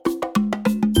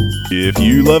If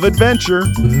you love adventure,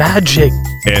 magic,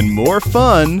 and more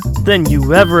fun than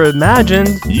you ever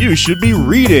imagined, you should be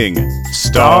reading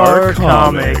Star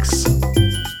Comics.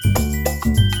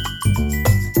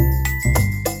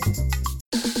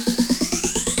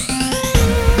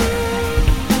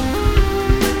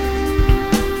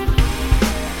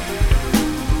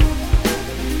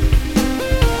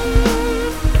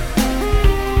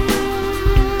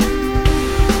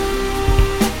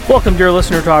 Welcome, dear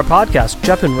listener, to our podcast.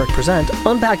 Jeff and Rick present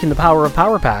Unpacking the Power of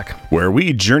Power Pack, where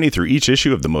we journey through each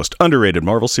issue of the most underrated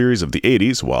Marvel series of the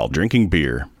 80s while drinking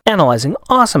beer, analyzing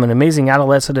awesome and amazing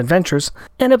adolescent adventures,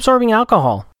 and absorbing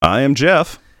alcohol. I am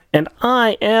Jeff. And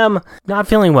I am not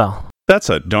feeling well. That's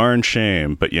a darn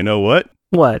shame, but you know what?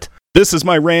 What? This is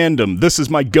my random. This is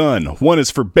my gun. One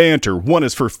is for banter, one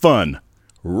is for fun.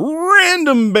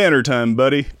 Random banter time,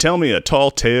 buddy. Tell me a tall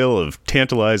tale of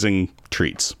tantalizing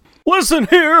treats. Listen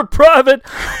here, Private.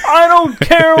 I don't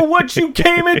care what you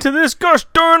came into this gosh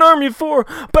darn army for,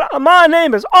 but my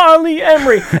name is Ali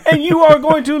Emery, and you are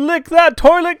going to lick that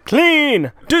toilet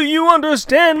clean. Do you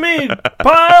understand me,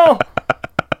 pile?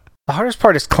 The hardest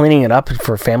part is cleaning it up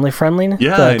for family friendly.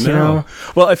 Yeah, but, I know.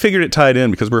 Well, I figured it tied in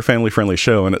because we're a family friendly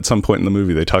show, and at some point in the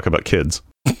movie they talk about kids.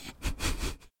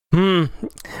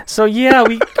 So yeah,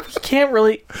 we can't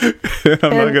really. I'm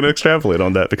not going to extrapolate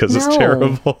on that because it's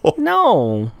terrible.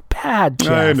 No, bad,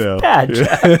 Jeff. I know. Bad,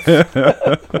 Jeff.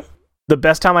 The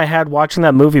best time I had watching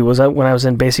that movie was when I was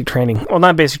in basic training. Well,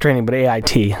 not basic training, but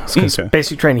AIT. Because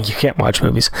basic training, you can't watch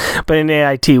movies. But in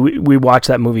AIT, we watched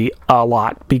that movie a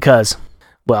lot because,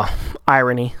 well,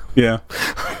 irony. Yeah.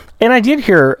 And I did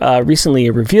hear recently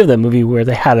a review of that movie where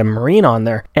they had a Marine on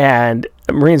there, and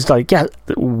Marines like, yeah,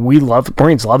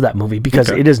 Marines love that movie because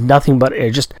it is nothing but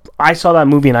I saw that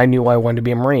movie and I knew I wanted to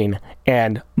be a Marine,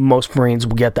 and most Marines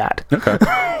will get that. Okay.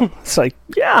 It's like,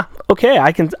 yeah, okay,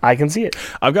 I can see it.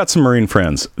 I've got some Marine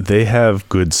friends. They have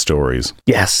good stories.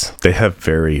 Yes. They have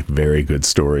very, very good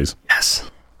stories. Yes.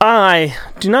 I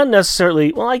do not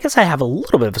necessarily, well, I guess I have a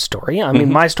little bit of a story. I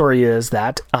mean, my story is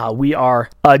that we are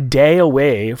a day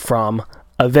away from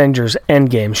Avengers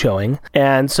Endgame showing.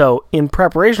 And so in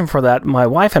preparation for that, my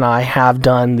wife and I have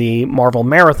done the Marvel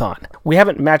Marathon. We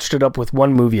haven't matched it up with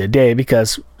one movie a day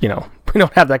because, we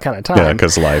don't have that kind of time. Yeah,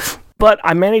 because life. But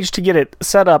I managed to get it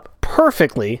set up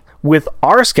perfectly with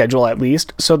our schedule, at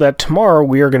least, so that tomorrow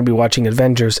we are going to be watching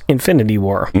Avengers Infinity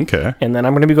War. Okay. And then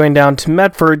I'm going to be going down to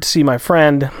Medford to see my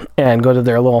friend and go to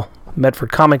their little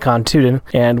Medford Comic Con too,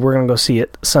 and we're going to go see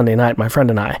it Sunday night, my friend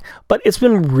and I. But it's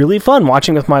been really fun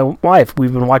watching with my wife.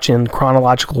 We've been watching in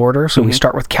chronological order, so we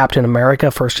start with Captain America,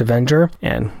 First Avenger,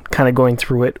 and kind of going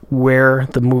through it where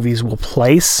the movies will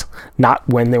place, not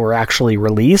when they were actually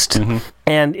released.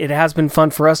 And it has been fun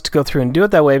for us to go through and do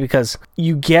it that way because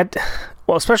you get...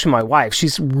 Well, especially my wife,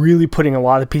 she's really putting a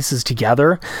lot of pieces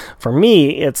together. For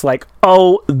me, it's like,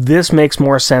 oh, this makes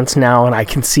more sense now, and I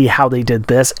can see how they did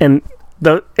this, and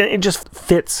it just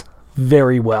fits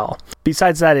very well.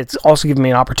 Besides that, it's also given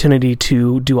me an opportunity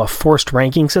to do a forced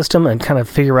ranking system and kind of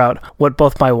figure out what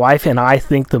both my wife and I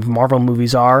think the Marvel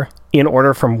movies are in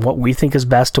order from what we think is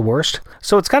best to worst.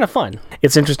 So it's kind of fun.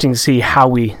 It's interesting to see how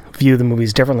we view the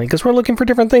movies differently because we're looking for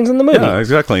different things in the movie. Yeah,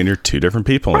 exactly. And you're two different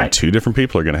people, and two different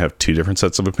people are going to have two different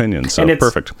sets of opinions. So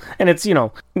perfect. And it's,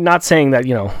 not saying that,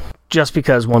 just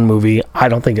because one movie, I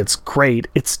don't think it's great,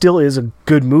 it still is a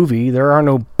good movie. There are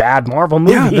no bad Marvel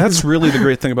movies. Yeah, that's really the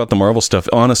great thing about the Marvel stuff.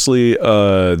 Honestly,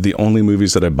 the only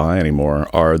movies that I buy anymore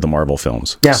are the Marvel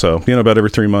films. Yeah. So, about every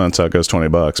 3 months, out goes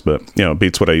 $20. But, it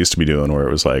beats what I used to be doing where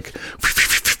it was like,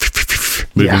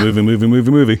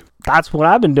 movie. That's what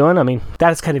I've been doing. I mean, that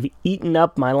has kind of eaten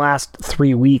up my last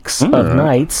 3 weeks of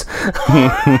nights.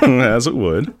 As it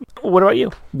would. What about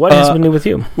you? What has been new with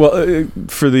you? Well,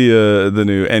 for the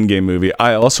new Endgame movie,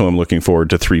 I also am looking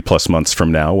forward to 3+ months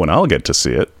from now when I'll get to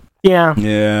see it. Yeah.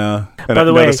 Yeah. And I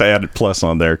noticed I added plus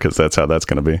on there because that's how that's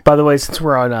going to be. By the way, since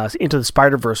we're on Into the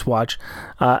Spider-Verse watch,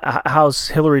 how's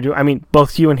Hillary doing? I mean,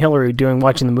 both you and Hillary doing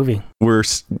watching the movie?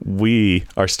 We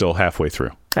are still halfway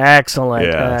through. Excellent.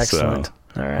 Yeah, excellent. So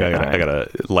all right. I gotta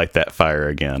light that fire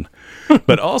again.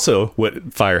 But also,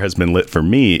 what fire has been lit for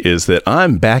me is that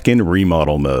I'm back in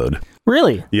remodel mode.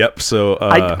 Really? Yep. So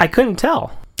I couldn't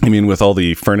tell. I mean, with all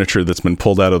the furniture that's been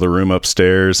pulled out of the room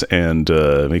upstairs, and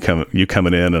you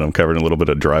coming in, and I'm covered in a little bit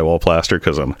of drywall plaster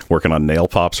because I'm working on nail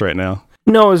pops right now.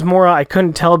 No, it was more I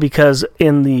couldn't tell because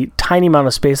in the tiny amount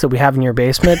of space that we have in your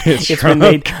basement, it's been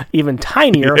made even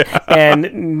tinier. Yeah.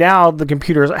 And now the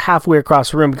computer is halfway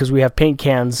across the room because we have paint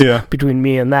cans between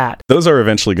me and that. Those are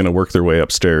eventually going to work their way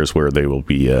upstairs where they will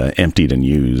be emptied and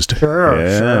used.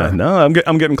 Sure. No,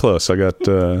 I'm getting close.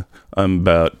 I'm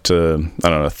about,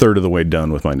 a third of the way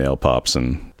done with my nail pops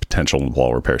and potential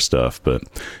wall repair stuff. But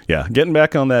yeah, getting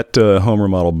back on that home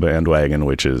remodel bandwagon,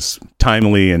 which is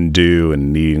timely and due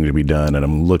and needing to be done, and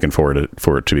I'm looking forward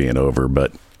for it to being over,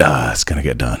 but it's gonna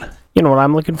get done. You know what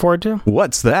I'm looking forward to?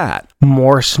 What's that?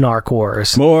 More Snark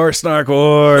Wars. More Snark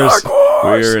Wars. Snark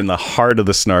Wars. We're in the heart of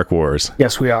the Snark Wars.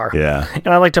 Yes, we are. Yeah. And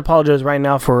I'd like to apologize right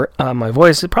now for my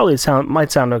voice. It probably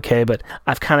might sound okay, but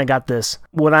I've kind of got this,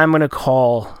 what I'm going to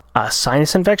call a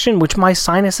sinus infection, which my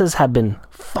sinuses have been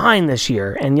fine this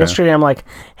year. And yesterday I'm like,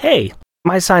 hey,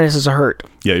 my sinuses hurt.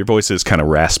 Yeah, your voice is kind of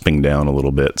rasping down a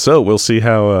little bit. So we'll see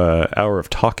how hour of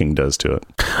talking does to it.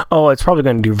 Oh, it's probably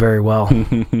going to do very well.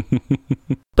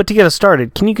 But to get us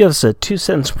started, can you give us a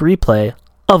 2-sentence replay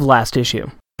of last issue?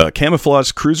 A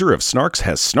camouflaged cruiser of Snarks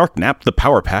has snark-napped the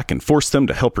power pack and forced them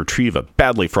to help retrieve a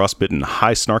badly frostbitten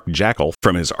high-snark jackal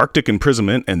from his Arctic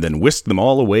imprisonment and then whisk them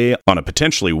all away on a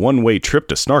potentially one-way trip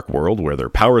to Snark World where their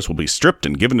powers will be stripped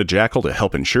and given to Jackal to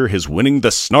help ensure his winning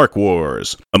the Snark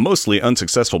Wars. A mostly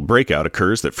unsuccessful breakout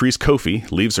occurs that frees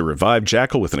Kofi, leaves a revived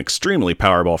Jackal with an extremely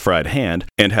Powerball-fried hand,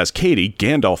 and has Katie,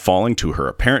 Gandalf falling to her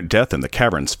apparent death in the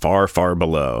caverns far, far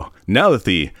below. Now that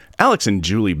the Alex and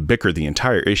Julie bicker the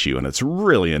entire issue and it's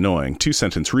really annoying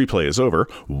 2-sentence replay is over,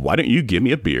 why don't you give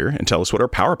me a beer and tell us what our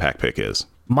Power Pack pick is?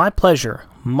 My pleasure,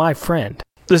 my friend.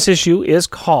 This issue is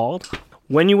called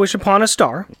When You Wish Upon a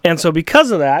Star. And so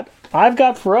because of that, I've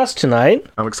got for us tonight...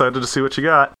 I'm excited to see what you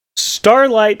got.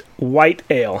 Starlight White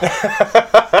Ale.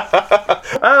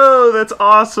 Oh, that's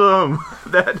awesome!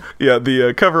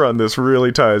 The cover on this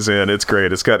really ties in. It's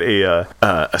great. It's got a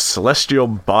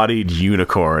celestial-bodied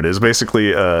unicorn. It's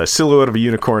basically a silhouette of a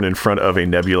unicorn in front of a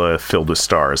nebula filled with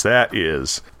stars. That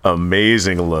is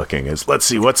amazing looking. Let's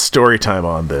see, what's story time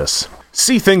on this?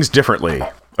 See things differently.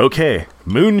 Okay,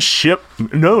 Moon Shrimp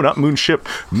Brewing.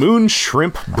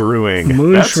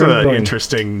 That's an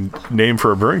interesting name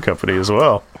for a brewing company as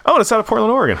well. Oh, and it's out of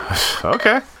Portland, Oregon.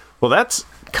 Okay. Well, that's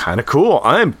kind of cool.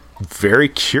 I'm very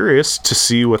curious to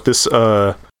see what this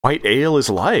white ale is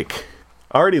like.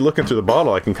 Already looking through the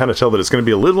bottle, I can kind of tell that it's going to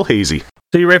be a little hazy.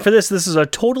 So you ready for this? This is a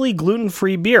totally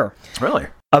gluten-free beer. Really?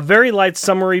 A very light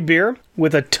summery beer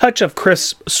with a touch of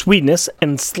crisp sweetness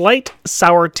and slight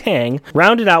sour tang,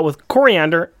 rounded out with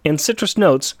coriander and citrus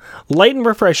notes, light and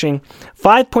refreshing,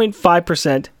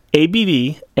 5.5%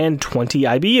 ABV and 20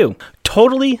 IBU.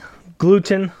 Totally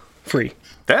gluten-free.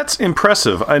 That's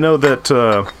impressive. I know that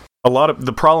a lot of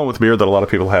the problem with beer that a lot of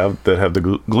people have that have the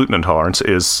gluten intolerance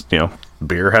is,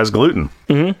 beer has gluten.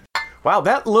 Mm-hmm. Wow,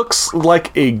 that looks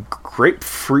like a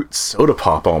grapefruit soda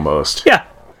pop almost. Yeah.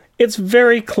 It's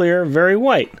very clear, very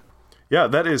white. Yeah,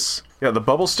 that is... Yeah, the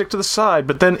bubbles stick to the side,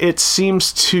 but then it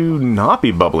seems to not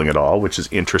be bubbling at all, which is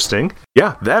interesting.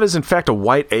 Yeah, that is in fact a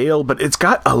white ale, but it's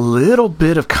got a little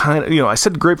bit of kind of... I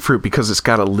said grapefruit because it's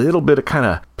got a little bit of kind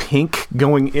of pink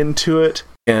going into it.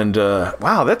 And,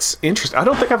 wow, that's interesting. I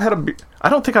don't think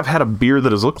I've had a beer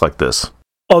that has looked like this.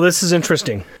 Oh, this is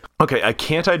interesting. Okay, I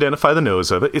can't identify the nose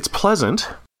of it. It's pleasant.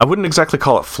 I wouldn't exactly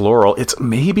call it floral. It's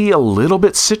maybe a little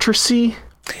bit citrusy.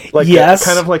 Yes.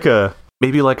 Kind of like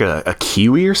maybe like a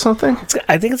kiwi or something?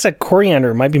 I think it's like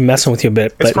coriander. It might be messing with you a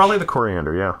bit. It's probably the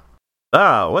coriander, yeah.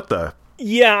 Ah, what the?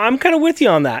 Yeah, I'm kind of with you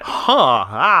on that.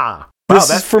 Wow, this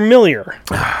is familiar.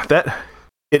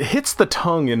 It hits the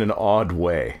tongue in an odd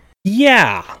way.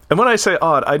 Yeah. And when I say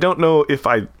odd, I don't know if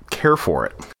I care for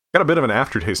it. Got a bit of an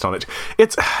aftertaste on it.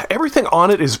 Everything on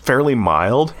it is fairly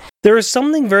mild. There is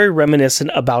something very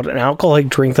reminiscent about an alcoholic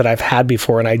drink that I've had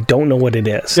before, and I don't know what it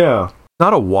is. Yeah.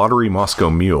 Not a watery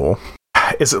Moscow Mule.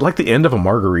 Is it like the end of a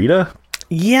margarita?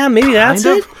 Yeah, maybe that's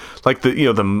it. Like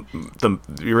the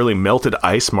really melted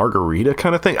ice margarita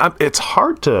kind of thing. It's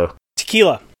hard to...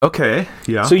 Tequila. Okay,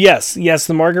 yeah. So yes,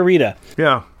 the margarita.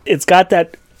 Yeah. It's got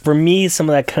that, for me, some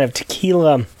of that kind of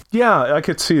tequila. Yeah, I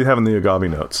could see having the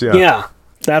agave notes, yeah. Yeah,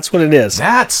 that's what it is.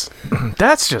 That's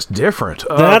just different.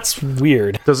 That's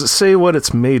weird. Does it say what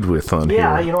it's made with on here?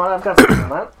 Yeah, you know what? I've got something on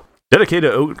that.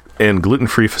 Dedicated oat and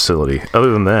gluten-free facility.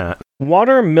 Other than that...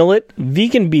 Water, millet,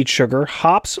 vegan beet sugar,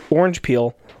 hops, orange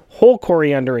peel, whole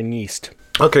coriander, and yeast.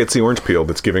 Okay, it's the orange peel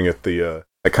that's giving it the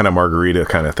that kind of margarita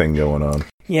kind of thing going on.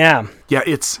 Yeah. Yeah,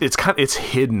 it's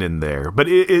hidden in there, but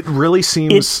it really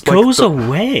seems it goes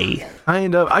away.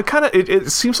 Kind of. It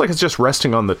seems like it's just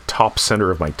resting on the top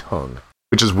center of my tongue,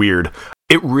 which is weird.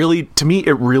 to me,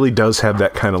 it really does have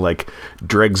that kind of like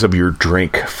dregs of your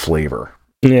drink flavor.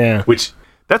 Yeah. Which,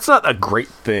 that's not a great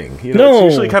thing. No. It's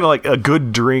usually kind of like a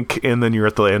good drink, and then you're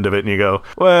at the end of it, and you go,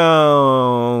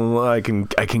 well, I can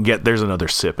get, there's another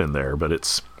sip in there, but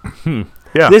it's,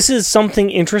 yeah. This is something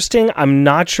interesting. I'm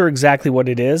not sure exactly what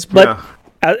it is, but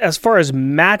as far as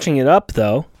matching it up,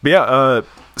 though. Yeah,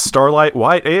 Starlight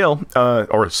White Ale,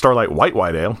 or Starlight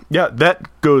White Ale. Yeah,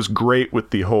 that goes great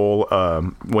with the whole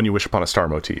When You Wish Upon a Star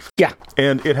motif. Yeah.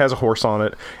 And it has a horse on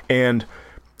it, and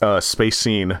space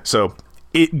scene, so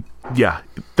it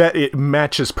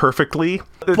matches perfectly.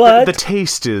 But the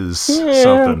taste is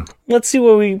something. Let's see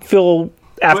what we feel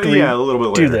after we a little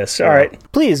bit do later. this. All right.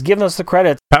 Please give us the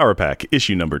credits. Power Pack,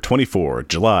 issue number 24,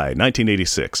 July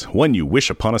 1986. When You Wish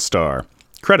Upon a Star.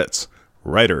 Credits: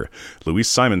 writer Louise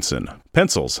Simonson.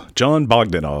 Pencils: John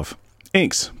Bogdanov.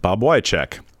 Inks: Bob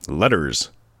Wycheck. Letters: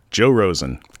 Joe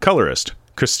Rosen. Colorist: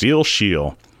 Christine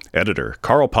Scheel. Editor: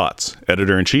 Carl Potts.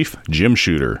 Editor-in-Chief: Jim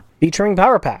Shooter. Featuring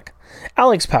Power Pack.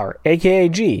 Alex Power, aka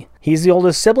G. He's the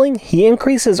oldest sibling. He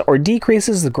increases or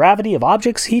decreases the gravity of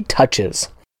objects he touches.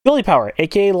 Julie Power,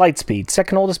 aka Lightspeed,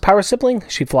 second oldest Power sibling.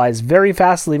 She flies very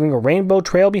fast, leaving a rainbow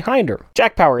trail behind her.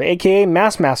 Jack Power, aka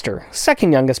Massmaster,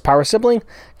 second youngest Power sibling,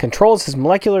 controls his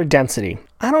molecular density.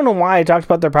 I don't know why I talked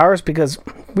about their powers, because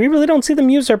we really don't see them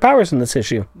use their powers in this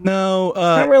issue. No,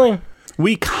 Not really.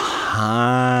 we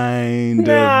kind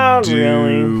Not of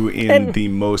do really. in the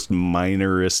most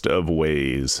minorest of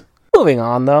ways. Moving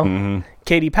on, though.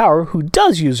 Katie Power, who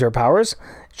does use her powers,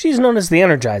 she's known as the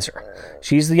Energizer.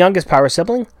 She's the youngest Power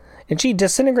sibling, and she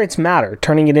disintegrates matter,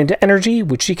 turning it into energy,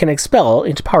 which she can expel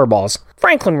into power balls.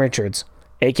 Franklin Richards,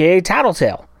 aka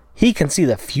Tattletale. He can see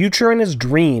the future in his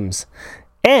dreams,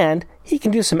 and he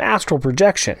can do some astral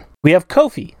projection. We have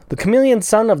Kofi, the chameleon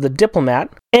son of the diplomat,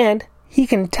 and he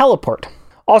can teleport.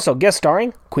 Also guest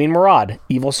starring Queen Marad,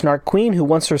 evil snark queen who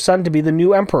wants her son to be the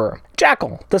new emperor.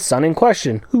 Jackal, the son in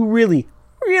question, who really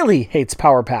hates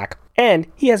Power Pack. And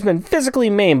he has been physically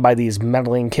maimed by these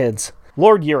meddling kids.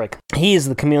 Lord Yurik, he is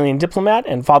the chameleon diplomat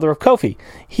and father of Kofi.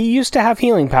 He used to have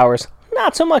healing powers,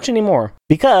 not so much anymore,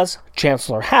 because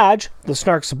Chancellor Hadge, the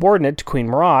snark subordinate to Queen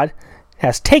Marad,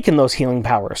 has taken those healing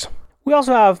powers. We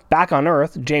also have, back on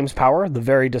Earth, James Power, the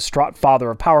very distraught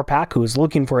father of Power Pack who is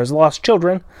looking for his lost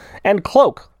children, and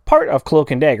Cloak, part of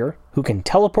Cloak and Dagger, who can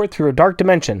teleport through a dark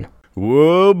dimension.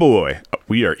 Whoa, boy.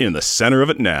 We are in the center of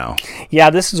it now. Yeah,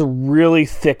 this is a really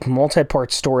thick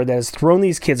multi-part story that has thrown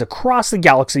these kids across the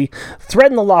galaxy,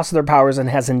 threatened the loss of their powers, and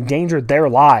has endangered their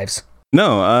lives.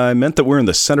 No, I meant that we're in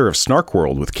the center of Snark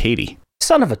World with Katie.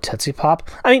 Son of a Tootsie Pop.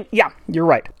 I mean, yeah, you're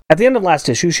right. At the end of last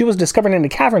issue, she was discovered in a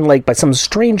cavern lake by some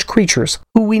strange creatures,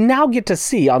 who we now get to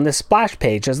see on this splash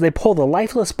page as they pull the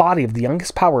lifeless body of the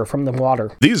youngest Power from the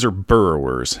water. These are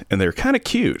burrowers, and they're kind of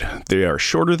cute. They are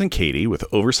shorter than Katie, with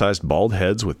oversized bald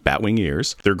heads with batwing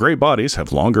ears. Their gray bodies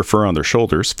have longer fur on their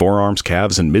shoulders, forearms,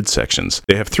 calves, and midsections.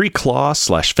 They have 3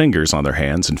 claws/fingers on their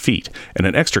hands and feet, and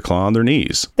an extra claw on their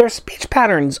knees. Their speech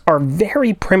patterns are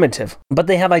very primitive, but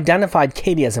they have identified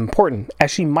Katie as important,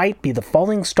 as she might be the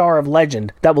falling star of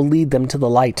legend that will lead them to the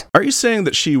light. Are you saying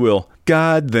that she will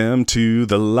guide them to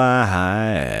the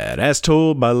light, as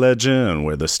told by legend,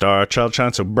 where the star child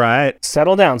shines so bright?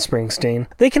 Settle down, Springsteen.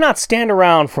 They cannot stand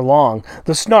around for long.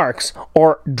 The Snarks,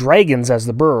 or dragons as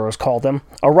the burrowers call them,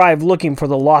 arrive looking for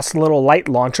the lost little light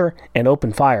launcher and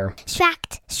open fire.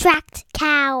 Shracked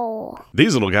cow.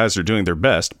 These little guys are doing their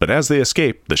best, but as they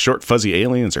escape, the short fuzzy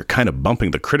aliens are kind of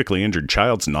bumping the critically injured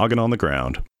child's noggin on the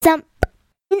ground. Thump.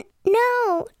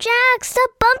 No, Jack,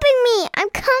 stop bumping me. I'm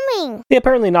coming. They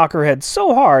apparently knock her head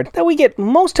so hard that we get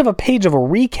most of a page of a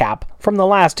recap from the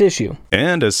last issue.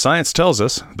 And as science tells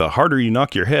us, the harder you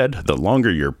knock your head, the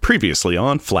longer your previously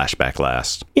on flashback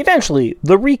lasts. Eventually,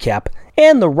 the recap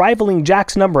and the rivaling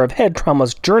Jack's number of head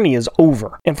traumas journey is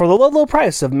over. And for the low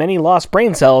price of many lost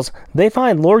brain cells, they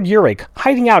find Lord Yurik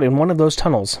hiding out in one of those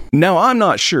tunnels. Now, I'm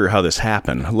not sure how this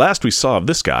happened. Last we saw of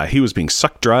this guy, he was being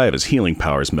sucked dry of his healing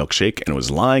powers milkshake and was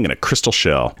lying in a crystal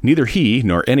shell. Neither he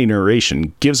nor any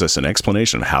narration gives us an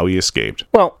explanation of how he escaped.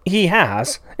 Well, he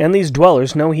has, and these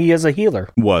dwellers know he is a healer.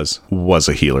 Was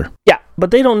a healer. Yeah,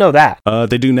 but they don't know that.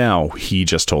 They do now. He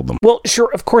just told them. Well,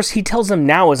 sure, of course he tells them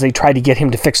now as they try to get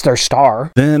him to fix their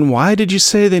star. Then why did you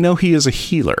say they know he is a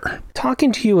healer?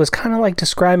 Talking to you is kind of like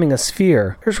describing a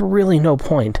sphere. There's really no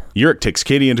point. Yurik takes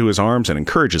Katie into his arms and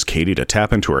encourages Katie to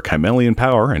tap into her chameleon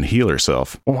power and heal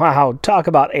herself. Wow, talk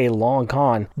about a long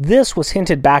con. This was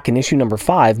hinted back in issue number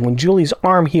 5 when Julie's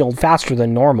arm healed faster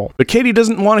than normal. But Katie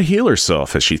doesn't want to heal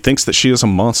herself as she thinks that she is a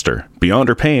monster. Beyond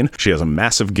her pain, she has a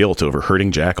massive guilt over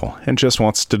hurting Jackal and just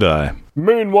wants to die.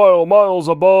 Meanwhile, miles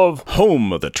above.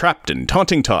 Home of the trapped and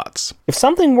taunting tots. If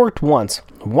something worked once,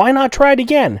 why not try it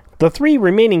again? The 3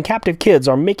 remaining captive kids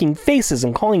are making faces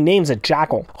and calling names at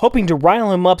Jackal, hoping to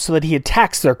rile him up so that he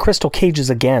attacks their crystal cages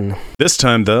again. This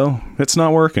time, though, it's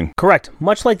not working. Correct,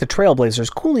 much like the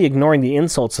Trailblazers coolly ignoring the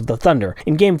insults of the Thunder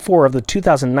in Game 4 of the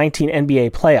 2019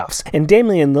 NBA playoffs, and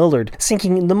Damian Lillard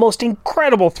sinking the most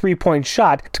incredible three-point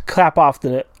shot to cap off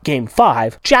the Game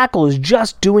 5, Jackal is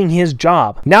just doing his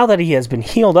job. Now that he has been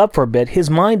healed up for a bit, his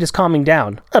mind is calming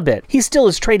down a bit. He still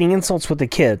is trading insults with the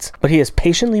kids, but he is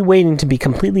patiently waiting to be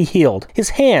completely healed. His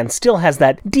hand still has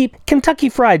that deep Kentucky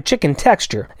Fried Chicken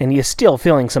texture, and he is still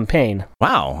feeling some pain.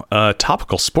 Wow, a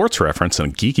topical sports reference in a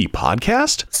geeky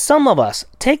podcast? Some of us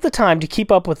take the time to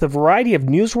keep up with a variety of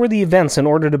newsworthy events in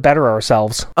order to better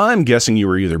ourselves. I'm guessing you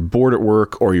were either bored at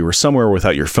work or you were somewhere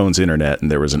without your phone's internet and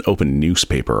there was an open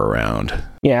newspaper around.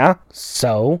 Yeah,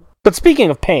 so? But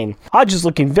speaking of pain, Hodge is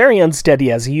looking very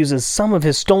unsteady as he uses some of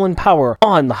his stolen power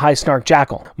on the High Snark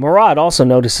Jackal. Murad also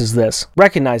notices this,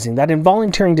 recognizing that in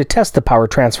volunteering to test the power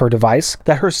transfer device,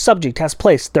 that her subject has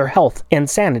placed their health and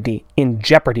sanity in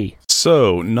jeopardy.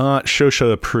 So, not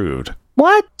Shosha approved.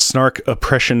 What? Snark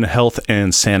Oppression Health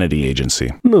and Sanity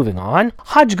Agency. Moving on,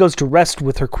 Hodge goes to rest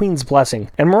with her queen's blessing,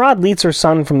 and Murad leads her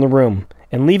son from the room,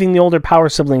 and leaving the older power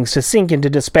siblings to sink into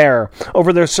despair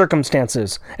over their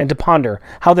circumstances and to ponder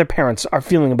how their parents are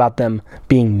feeling about them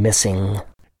being missing.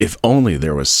 If only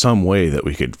there was some way that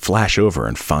we could flash over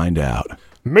and find out.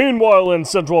 Meanwhile in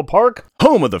Central Park,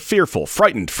 Home of the fearful,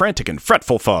 frightened, frantic, and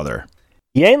fretful father.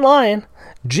 he ain't lying.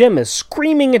 Jim is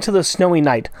screaming into the snowy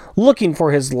night, looking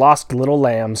for his lost little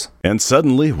lambs. And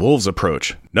suddenly, wolves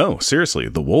approach. No, seriously,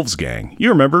 the Wolves Gang. You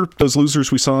remember those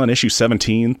losers we saw in issue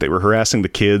 17? They were harassing the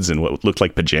kids in what looked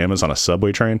like pajamas on a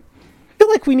subway train? I feel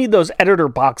like we need those editor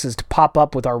boxes to pop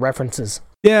up with our references.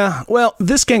 Yeah, well,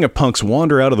 this gang of punks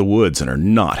wander out of the woods and are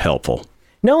not helpful.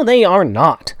 No, they are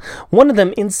not. One of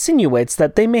them insinuates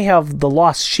that they may have the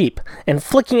lost sheep, and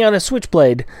flicking out a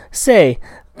switchblade, say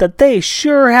that they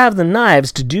sure have the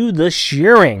knives to do the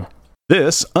shearing.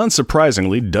 This,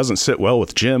 unsurprisingly, doesn't sit well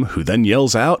with Jim, who then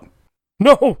yells out,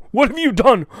 No! What have you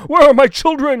done? Where are my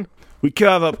children? We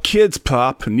carve up kids,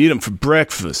 Pop, and eat them for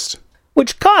breakfast.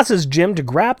 Which causes Jim to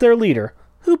grab their leader,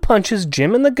 who punches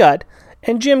Jim in the gut,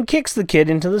 and Jim kicks the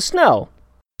kid into the snow.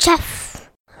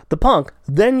 Jeff. The punk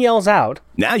then yells out,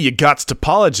 Now you gots to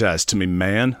apologize to me,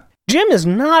 man. Jim is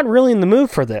not really in the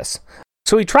mood for this,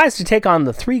 so he tries to take on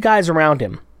the 3 guys around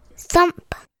him.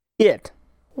 Thump. It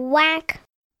Whack.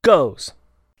 goes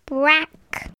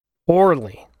Brack.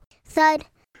 poorly. Thud.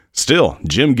 Still,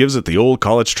 Jim gives it the old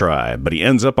college try, but he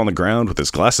ends up on the ground with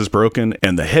his glasses broken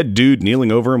and the head dude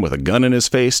kneeling over him with a gun in his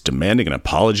face, demanding an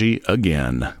apology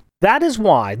again. That is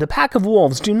why the pack of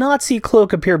wolves do not see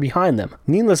Cloak appear behind them.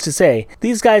 Needless to say,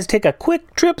 these guys take a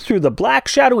quick trip through the black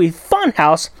shadowy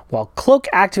funhouse while Cloak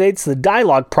activates the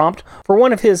dialogue prompt for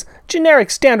one of his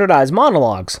generic standardized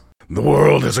monologues. The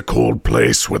world is a cold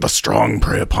place where the strong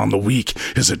prey upon the weak,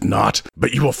 is it not?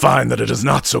 But you will find that it is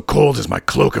not so cold as my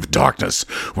cloak of darkness,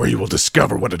 where you will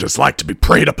discover what it is like to be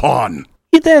preyed upon.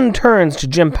 He then turns to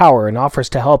Jim Power and offers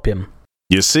to help him.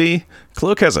 You see,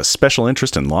 Cloak has a special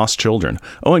interest in lost children,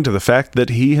 owing to the fact that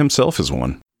he himself is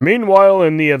one. Meanwhile,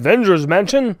 in the Avengers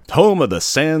Mansion, Home of the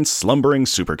sand-slumbering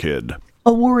super kid.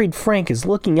 a worried Frank is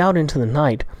looking out into the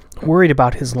night, worried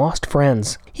about his lost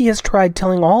friends. He has tried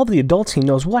telling all of the adults he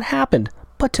knows what happened,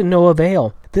 but to no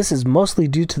avail. This is mostly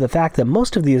due to the fact that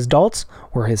most of the adults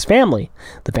were his family,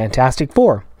 the Fantastic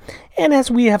Four. And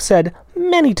as we have said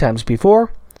many times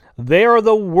before, they are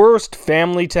the worst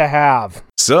family to have.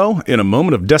 So, in a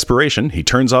moment of desperation, he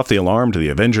turns off the alarm to the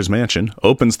Avengers Mansion,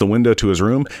 opens the window to his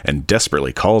room, and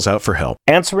desperately calls out for help.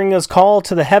 Answering his call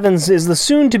to the heavens is the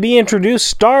soon-to-be-introduced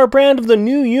star brand of the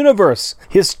new universe,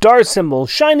 his star symbol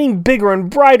shining bigger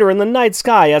and brighter in the night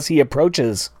sky as he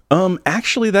approaches.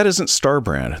 Actually, that isn't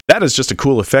Starbrand. That is just a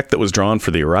cool effect that was drawn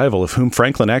for the arrival of whom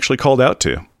Franklin actually called out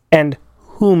to. And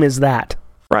whom is that?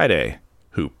 Friday,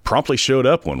 who promptly showed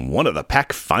up when one of the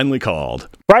pack finally called.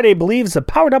 Friday believes the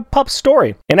powered-up pup's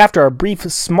story, and after a brief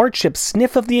smart ship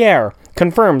sniff of the air,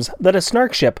 confirms that a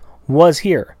snark ship was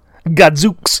here.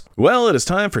 Gadzooks! Well, it is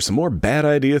time for some more bad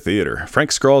idea theater.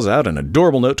 Frank scrawls out an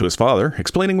adorable note to his father,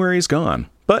 explaining where he's gone.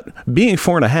 But, being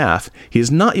 4.5, he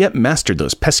has not yet mastered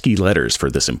those pesky letters for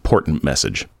this important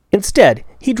message. Instead,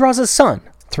 he draws a sun,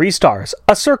 3 stars,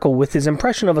 a circle with his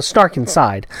impression of a snark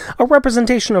inside, a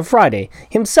representation of Friday,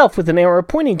 himself with an arrow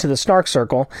pointing to the snark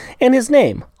circle, and his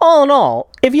name. All in all,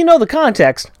 if you know the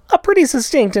context, a pretty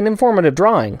succinct and informative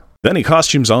drawing. Then he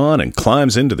costumes on and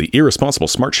climbs into the irresponsible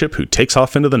smart ship who takes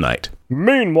off into the night.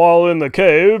 Meanwhile in the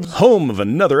caves. Home of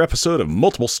another episode of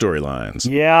multiple storylines.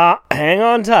 Yeah, hang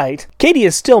on tight. Katie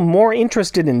is still more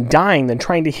interested in dying than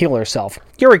trying to heal herself.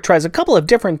 Yurik tries a couple of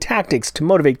different tactics to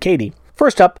motivate Katie.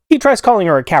 First up, he tries calling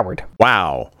her a coward.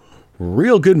 Wow.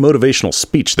 Real good motivational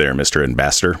speech there, Mr.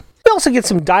 Ambassador. We also get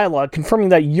some dialogue confirming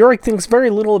that Yurik thinks very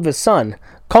little of his son,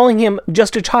 calling him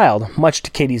just a child, much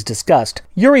to Katie's disgust.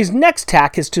 Yuri's next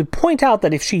tack is to point out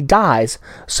that if she dies,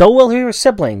 so will her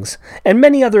siblings, and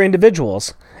many other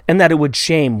individuals, and that it would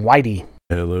shame Whitey.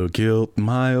 Hello, guilt,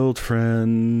 my old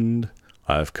friend.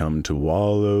 I've come to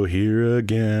wallow here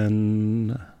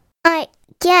again. I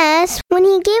guess when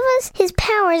he gave us his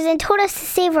powers and told us to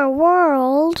save our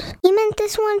world, he meant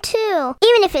this one too,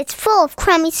 even if it's full of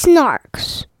crummy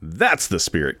snarks. That's the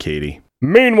spirit, Katie.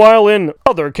 Meanwhile in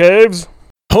other caves.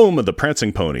 Home of the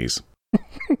prancing ponies.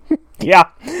 Yeah.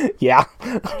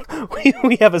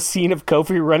 We have a scene of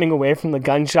Kofi running away from the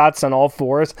gunshots on all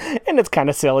fours, and it's kind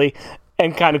of silly,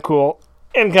 and kind of cool,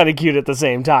 and kind of cute at the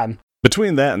same time.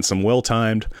 Between that and some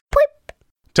well-timed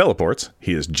teleports,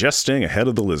 he is just staying ahead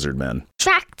of the lizard men.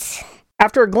 Tracked.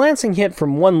 After a glancing hit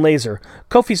from one laser,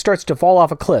 Kofi starts to fall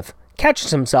off a cliff,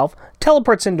 catches himself,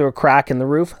 teleports into a crack in the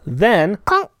roof, then...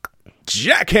 Conk.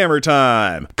 Jackhammer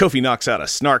time! Kofi knocks out a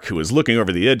Snark who is looking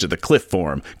over the edge of the cliff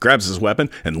for him, grabs his weapon,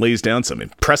 and lays down some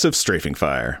impressive strafing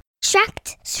fire.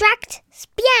 Stract.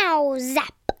 Spyow.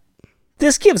 Zap.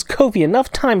 This gives Kofi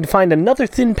enough time to find another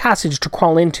thin passage to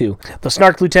crawl into. The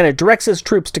Snark Lieutenant directs his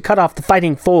troops to cut off the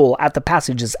fighting foal at the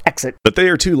passage's exit. But they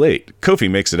are too late. Kofi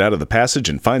makes it out of the passage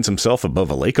and finds himself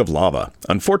above a lake of lava.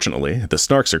 Unfortunately, the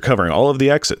Snarks are covering all of the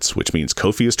exits, which means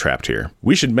Kofi is trapped here.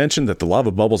 We should mention that the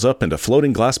lava bubbles up into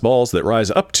floating glass balls that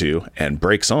rise up to, and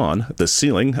breaks on, the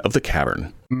ceiling of the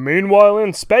cavern. Meanwhile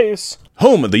in space...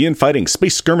 Home of the infighting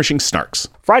space skirmishing Snarks.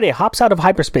 Friday hops out of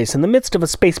hyperspace in the midst of a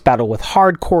space battle with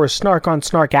hardcore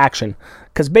snark-on-snark action.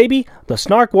 'Cause baby, the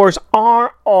Snark Wars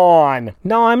are on!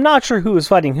 Now I'm not sure who is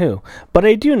fighting who, but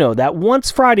I do know that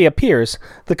once Friday appears,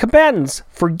 the combatants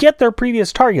forget their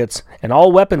previous targets, and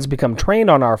all weapons become trained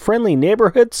on our friendly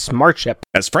neighborhood smart ship.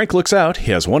 As Frank looks out,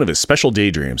 he has one of his special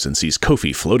daydreams and sees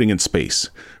Kofi floating in space.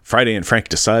 Friday and Frank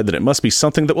decide that it must be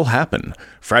something that will happen.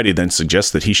 Friday then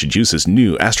suggests that he should use his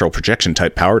new astral projection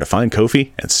type power to find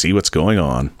Kofi and see what's going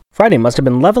on. Friday must have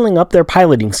been leveling up their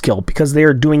piloting skill because they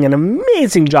are doing an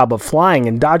amazing job of flying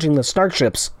and dodging the Snark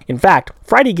ships. In fact,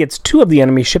 Friday gets 2 of the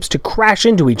enemy ships to crash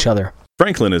into each other.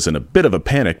 Franklin is in a bit of a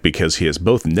panic because he has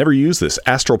both never used this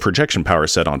astral projection power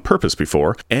set on purpose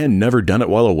before and never done it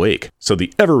while awake. So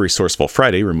the ever-resourceful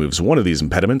Friday removes one of these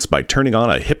impediments by turning on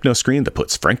a hypno screen that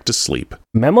puts Frank to sleep.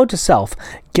 Memo to self,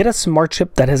 get a smart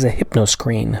ship that has a hypno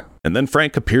screen. And then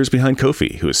Frank appears behind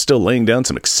Kofi, who is still laying down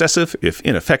some excessive, if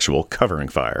ineffectual, covering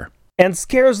fire. And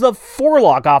scares the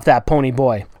forelock off that pony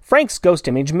boy. Frank's ghost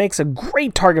image makes a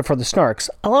great target for the Snarks,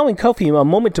 allowing Kofi a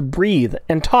moment to breathe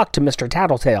and talk to Mr.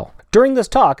 Tattletale. During this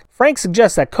talk, Frank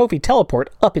suggests that Kofi teleport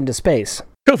up into space.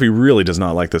 Kofi really does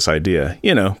not like this idea,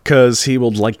 because he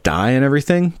will, die and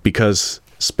everything, because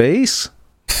space?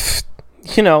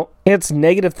 It's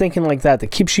negative thinking like that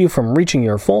keeps you from reaching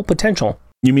your full potential.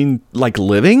 You mean,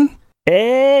 living?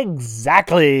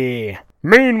 Exactly!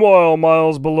 Meanwhile,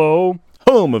 miles below...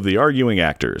 Home of the arguing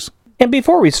actors. And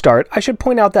before we start, I should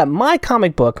point out that my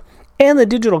comic book and the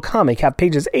digital comic have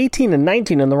pages 18 and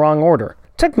 19 in the wrong order.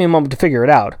 Took me a moment to figure it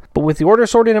out, but with the order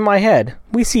sorted in my head,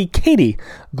 we see Katie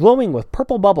glowing with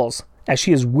purple bubbles as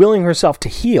she is willing herself to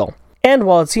heal. And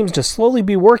while it seems to slowly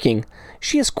be working,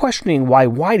 she is questioning why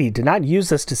Whitey did not use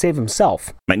this to save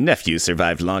himself. My nephew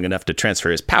survived long enough to transfer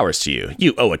his powers to you.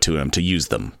 You owe it to him to use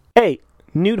them. Hey,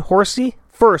 Newt Horsey,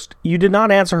 first, you did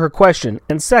not answer her question,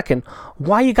 and second,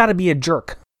 why you gotta be a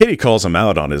jerk? Katie calls him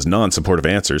out on his non-supportive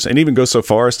answers and even goes so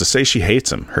far as to say she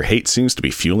hates him. Her hate seems to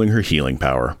be fueling her healing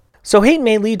power. So hate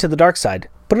may lead to the dark side,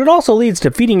 but it also leads to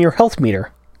feeding your health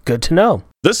meter. Good to know.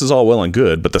 This is all well and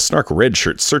good, but the Snark Red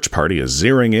Shirt search party is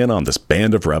zeroing in on this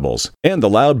band of rebels, and the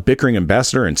loud, bickering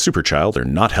ambassador and Superchild are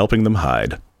not helping them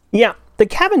hide. Yeah, the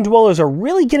cabin dwellers are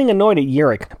really getting annoyed at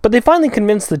Yurik, but they finally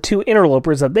convince the 2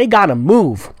 interlopers that they gotta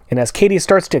move. And as Katie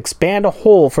starts to expand a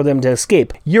hole for them to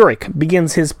escape, Yurik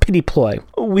begins his pity ploy.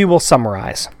 We will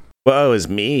summarize. Woe is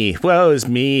me,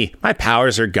 my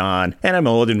powers are gone, and I'm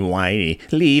old and whiny,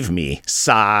 leave me,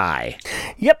 sigh.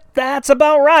 Yep, that's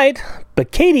about right,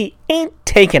 but Katie ain't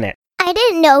taking it. I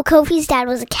didn't know Kofi's dad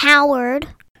was a coward.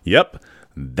 Yep,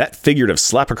 that figurative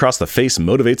slap across the face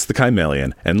motivates the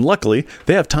Chimelian, and luckily,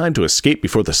 they have time to escape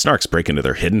before the Snarks break into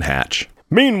their hidden hatch.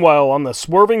 Meanwhile, on the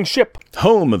swerving ship,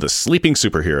 home of the sleeping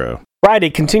superhero. Friday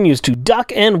continues to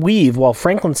duck and weave while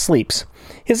Franklin sleeps.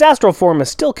 His astral form is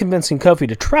still convincing Kofi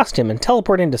to trust him and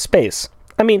teleport into space.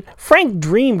 I mean, Frank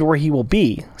dreamed where he will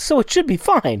be, so it should be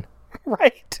fine.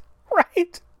 Right?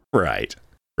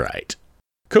 Right.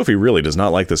 Kofi really does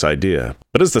not like this idea,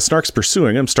 but as the Snarks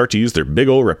pursuing him start to use their big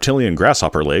old reptilian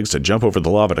grasshopper legs to jump over the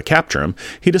lava to capture him,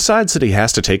 he decides that he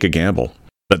has to take a gamble.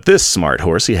 But this smart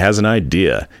horse, he has an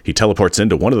idea. He teleports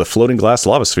into one of the floating glass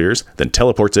lava spheres, then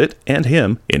teleports it and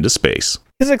him into space.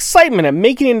 His excitement at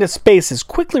making it into space is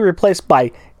quickly replaced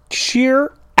by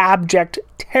sheer, abject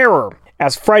terror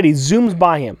as Friday zooms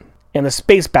by him, and the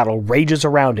space battle rages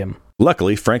around him.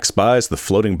 Luckily, Frank spies the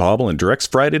floating bauble and directs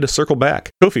Friday to circle back.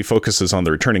 Kofi focuses on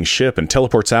the returning ship and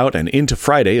teleports out and into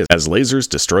Friday as lasers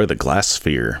destroy the glass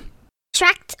sphere.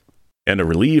 Tracked. And a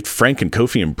relieved Frank and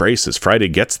Kofi embrace as Friday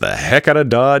gets the heck out of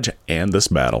Dodge and this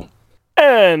battle.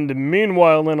 And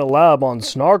meanwhile in a lab on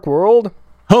Snark World,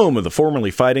 home of the formerly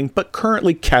fighting but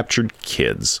currently captured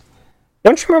kids.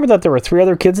 Don't you remember that there were 3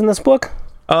 other kids in this book?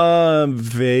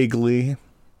 Vaguely.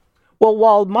 Well,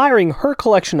 while admiring her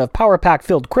collection of Power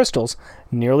Pack-filled crystals,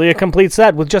 nearly a complete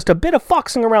set with just a bit of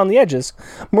foxing around the edges,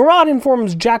 Murad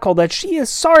informs Jackal that she is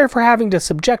sorry for having to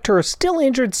subject her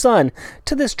still-injured son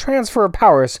to this transfer of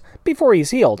powers before he's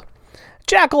healed.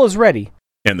 Jackal is ready.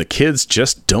 And the kids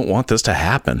just don't want this to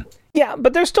happen. Yeah,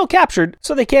 but they're still captured,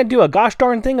 so they can't do a gosh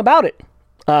darn thing about it.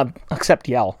 Except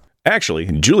yell. Actually,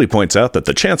 Julie points out that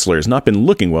the Chancellor has not been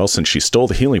looking well since she stole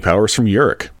the healing powers from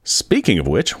Yurik. Speaking of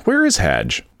which, where is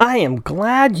Hadge? I am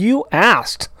glad you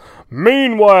asked.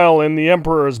 Meanwhile, in the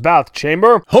Emperor's bath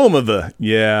chamber, home of the...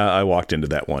 Yeah, I walked into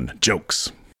that one.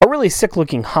 Jokes. A really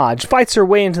sick-looking Hodge fights her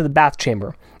way into the bath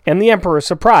chamber, and the Emperor,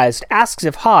 surprised, asks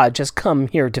if Hodge has come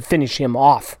here to finish him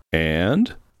off.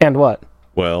 And? And what?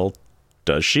 Well,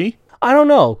 does she? I don't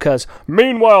know, because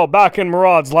meanwhile back in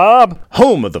Murad's lab,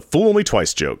 home of the fool me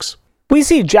twice jokes, we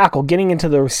see Jackal getting into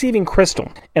the receiving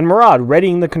crystal, and Murad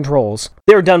readying the controls.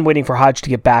 They're done waiting for Hodge to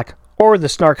get back, or the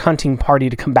Snark hunting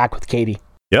party to come back with Katie.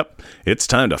 Yep, it's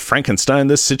time to Frankenstein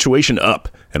this situation up,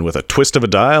 and with a twist of a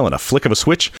dial and a flick of a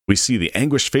switch, we see the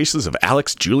anguished faces of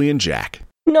Alex, Julie, and Jack.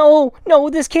 No,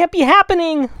 this can't be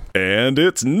happening! And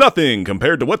it's nothing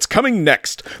compared to what's coming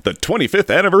next, the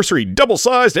 25th anniversary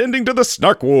double-sized ending to the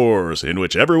Snark Wars, in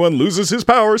which everyone loses his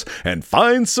powers and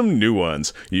finds some new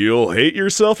ones. You'll hate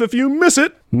yourself if you miss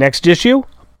it. Next issue,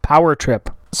 Power Trip.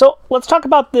 So let's talk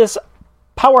about this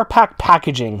Power Pack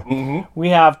packaging. Mm-hmm. We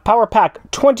have Power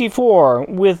Pack 24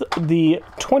 with the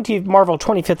Marvel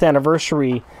 25th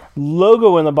anniversary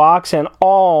logo in the box and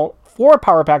all 4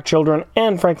 Power Pack children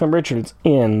and Franklin Richards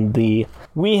in the...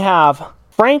 We have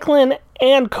Franklin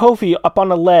and Kofi up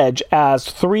on a ledge as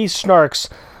 3 Snarks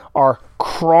are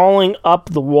crawling up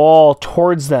the wall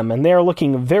towards them, and they're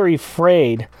looking very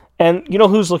afraid. And you know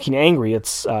who's looking angry?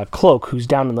 It's Cloak, who's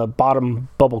down in the bottom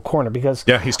bubble corner because...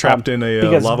 Yeah, he's trapped in a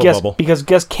lava bubble. Because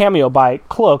guest cameo by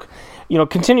Cloak,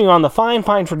 continuing on the fine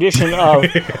tradition of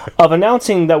of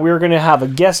announcing that we're going to have a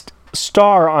guest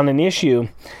star on an issue,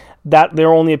 that they'll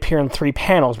only appear in 3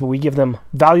 panels, but we give them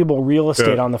valuable real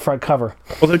estate on the front cover.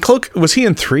 Well, the Cloak, was he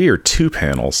in 3 or 2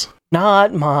 panels?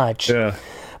 Not much. Yeah.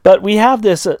 But we have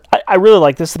this, I really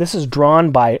like this. This is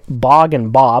drawn by Bog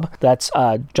and Bob. That's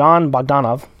John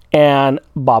Bogdanov and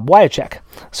Bob Wyacek.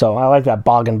 So I like that,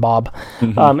 Bog and Bob.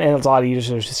 Mm-hmm. And it's a lot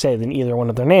easier to say than either one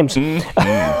of their names.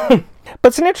 Mm-hmm. But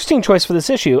it's an interesting choice for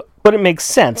this issue, but it makes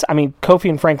sense. I mean, Kofi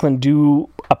and Franklin do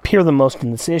appear the most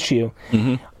in this issue.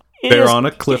 Mm-hmm. They're on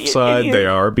a cliffside. They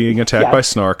are being attacked by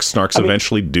Snarks. Snarks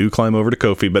eventually do climb over to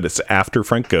Kofi, but it's after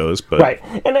Frank goes. But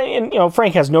right, and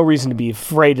Frank has no reason to be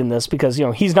afraid in this because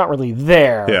he's not really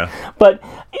there. Yeah, but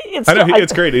it's.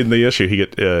 It's great in the issue. He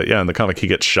in the comic he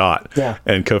gets shot. Yeah,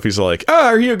 and Kofi's like,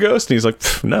 are you a ghost? And he's like,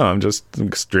 no, I'm just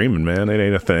dreaming, man. It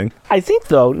ain't a thing. I think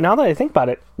though, now that I think about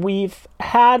it, we've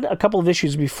had a couple of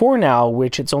issues before now,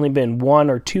 which it's only been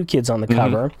 1 or 2 kids on the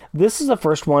cover. Mm-hmm. This is the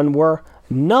first one where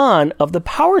none of the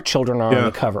Power Children are on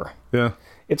the cover. Yeah.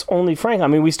 It's only Frank. I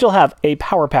mean, we still have a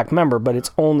Power Pack member, but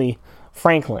it's only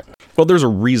Franklin. Well, there's a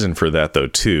reason for that, though,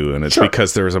 too. And it's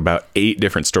because there's about 8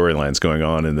 different storylines going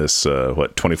on in this,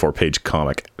 24-page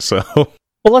comic. So...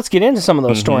 Well, let's get into some of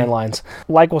those storylines.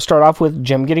 Like, we'll start off with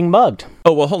Jim getting mugged.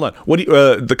 Oh, well, hold on. What do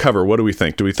you, the cover, what do we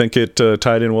think? Do we think it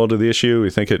tied in well to the issue?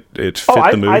 We think it fit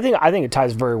the mood? I think it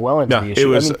ties very well into the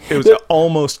issue. It was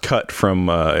almost cut from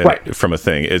a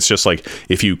thing. It's just like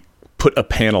if you put a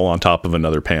panel on top of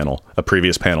another panel, a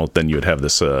previous panel, then you would have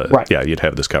this. You'd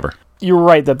have this cover. You're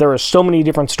right that there are so many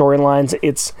different storylines.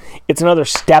 It's another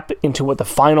step into what the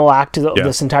final act of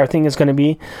this entire thing is going to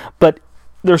be. But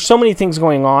there's so many things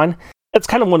going on. It's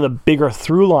kind of one of the bigger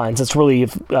through lines. It's really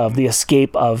the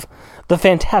escape of the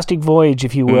fantastic voyage,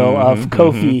 if you will, of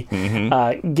Kofi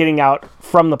getting out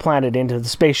from the planet into the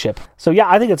spaceship. So yeah,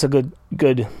 I think it's a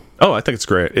good. Oh, I think it's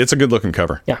great. It's a good-looking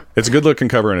cover. Yeah. It's a good-looking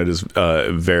cover, and it is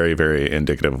very, very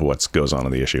indicative of what goes on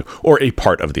in the issue, or a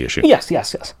part of the issue. Yes.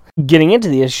 Getting into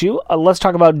the issue, let's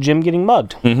talk about Jim getting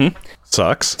mugged.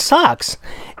 Sucks.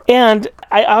 And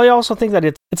I also think that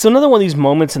it's another one of these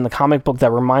moments in the comic book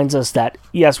that reminds us that,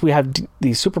 yes, we have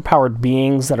these superpowered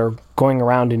beings that are going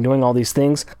around and doing all these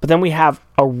things, but then we have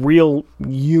a real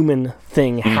human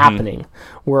thing happening,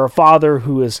 where a father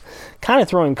who is kind of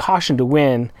throwing caution to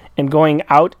wind and going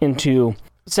out into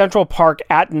Central Park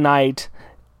at night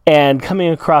and coming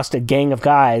across a gang of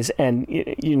guys, and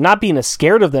you're not being as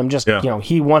scared of them, just,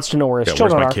 he wants to know where his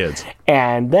children are. Kids?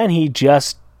 And then he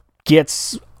just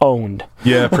gets owned.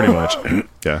 Yeah, pretty much.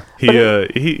 Yeah.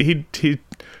 He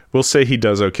we'll say he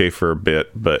does okay for a bit,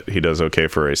 but he does okay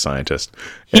for a scientist.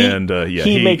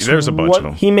 There's a bunch of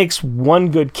them. He makes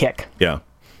one good kick. Yeah.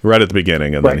 Right at the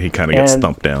beginning, and then he kind of gets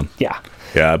thumped down. Yeah.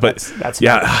 Yeah, but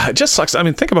it just sucks. I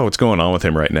mean, think about what's going on with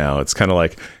him right now. It's kind of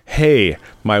like, hey,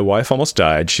 my wife almost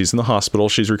died. She's in the hospital.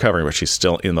 She's recovering, but she's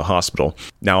still in the hospital.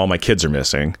 Now all my kids are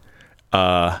missing.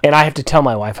 And I have to tell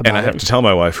my wife about it. And I have to tell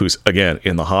my wife, who's, again,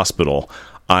 in the hospital.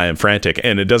 I am frantic.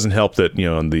 And it doesn't help that,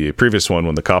 in the previous one,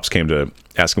 when the cops came to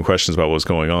ask him questions about what was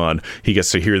going on, he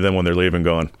gets to hear them when they're leaving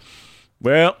going,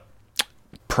 well,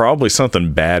 probably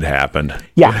something bad happened.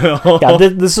 Yeah.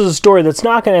 This is a story that's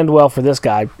not going to end well for this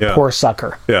guy. Yeah. Poor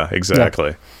sucker. Yeah,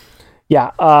 exactly.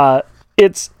 Yeah.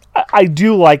 I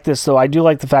do like this, though. I do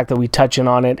like the fact that we touch in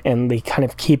on it and they kind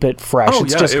of keep it fresh. Oh,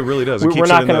 it's it really does. We're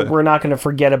not going to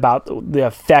forget about the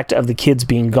effect of the kids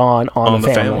being gone on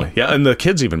the family. Yeah, and the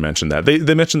kids even mentioned that.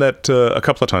 They mentioned that a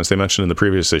couple of times. They mentioned in the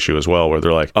previous issue as well, where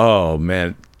they're like, oh,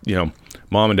 man,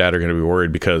 mom and dad are going to be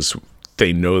worried because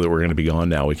they know that we're going to be gone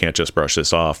now. We can't just brush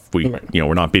this off.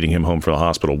 We're not beating him home from the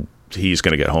hospital. He's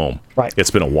going to get home. Right.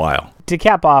 It's been a while. To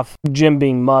cap off Jim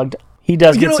being mugged, he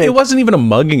does get saved. It wasn't even a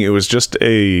mugging. It was just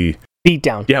a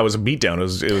beatdown. Yeah, it was a beatdown.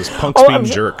 It was punks being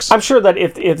jerks. I'm sure that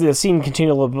if the scene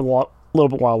continued a little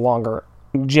bit while longer,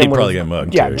 Jim would probably get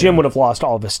mugged. Yeah, Jim would have lost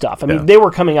all of his stuff. I mean, they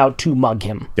were coming out to mug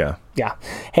him. Yeah. Yeah.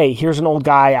 Hey, here's an old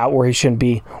guy out where he shouldn't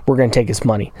be. We're going to take his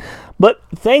money. But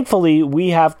thankfully, we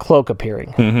have Cloak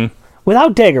appearing.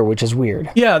 Without Dagger, which is weird.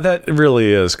 Yeah, that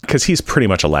really is, because he's pretty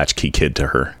much a latchkey kid to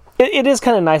her. It is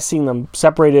kind of nice seeing them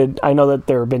separated. I know that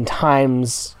there have been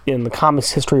times in the comics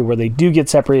history where they do get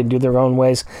separated and do their own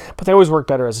ways, but they always work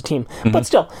better as a team. But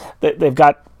still, they've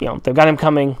got him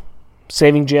coming,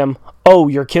 saving Jim. Oh,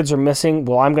 your kids are missing.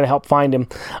 Well, I'm going to help find him.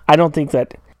 I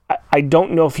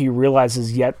don't know if he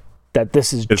realizes yet that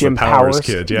this is Jim Powers'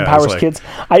 kid. Yeah, Powers' kids.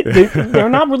 They're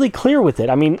not really clear with it.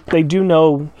 I mean, they do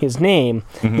know his name.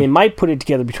 They might put it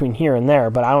together between here and there,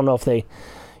 but I don't know if they.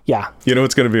 Yeah. You know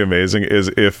what's going to be amazing is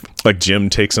if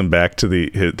Jim takes him back to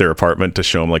their apartment to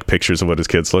show him pictures of what his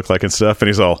kids look like and stuff, and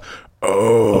he's all,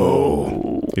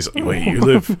 he's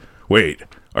like, wait,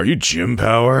 are you Jim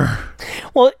Power?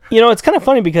 Well, it's kind of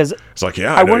funny because it's like,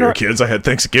 I know your kids. I had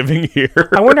Thanksgiving here.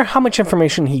 I wonder how much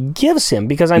information he gives him,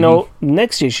 because I know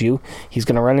next issue he's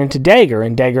going to run into Dagger,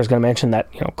 and Dagger's going to mention that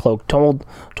Cloak told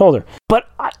her, but.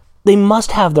 They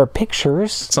must have their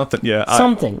pictures. Something, yeah.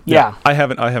 I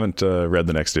haven't read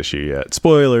the next issue yet.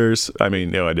 Spoilers. I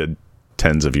mean, I did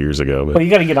tens of years ago. But well, you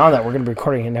got to get on that. We're going to be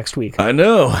recording it next week. I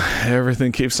know.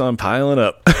 Everything keeps on piling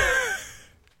up.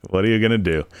 What are you going to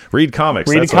do? Read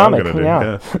comics. That's what I'm going to do.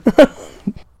 Yeah.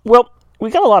 Well, we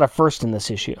got a lot of first in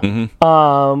this issue.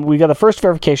 We got the first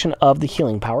verification of the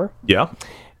healing power. Yeah.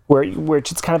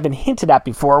 Which it's kind of been hinted at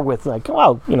before with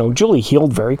Julie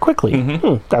healed very quickly.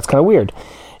 That's kind of weird.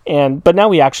 But now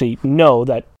we actually know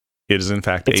that it is in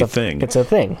fact a thing. It's a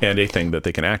thing, and a thing that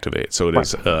they can activate. So it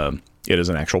is. It is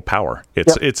an actual power.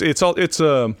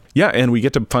 And we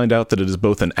get to find out that it is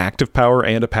both an active power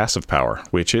and a passive power,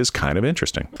 which is kind of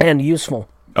interesting and useful.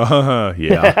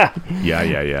 Yeah.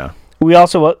 We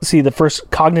also see the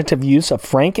first cognitive use of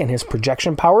Frank and his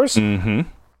projection powers.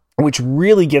 Which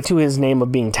really gets to his name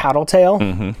of being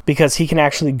Tattletale, because he can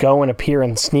actually go and appear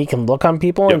and sneak and look on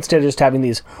people instead of just having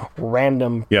these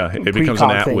random. Yeah, it becomes an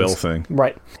at-will thing.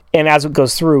 Right. And as it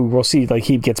goes through, we'll see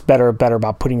he gets better and better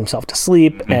about putting himself to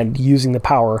sleep and using the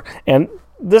power. And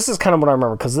this is kind of what I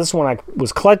remember, because this one I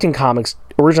was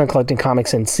originally collecting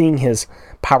comics and seeing his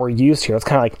power used here. It's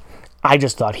kind of like, I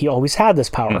just thought he always had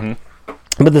this power.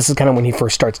 But this is kind of when he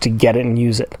first starts to get it and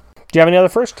use it. Do you have any other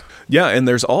first? Yeah, and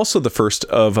there's also the first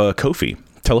of Kofi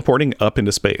teleporting up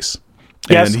into space.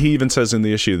 Yes. And he even says in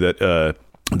the issue that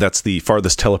that's the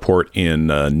farthest teleport in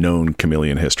known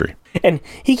chameleon history. And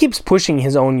he keeps pushing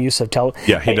his own use of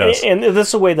Yeah, he does. And this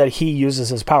is a way that he uses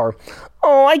his power.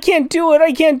 Oh, I can't do it.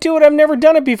 I've never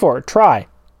done it before. Try.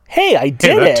 hey, I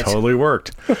did that it. totally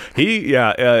worked.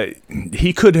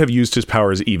 He could have used his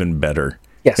powers even better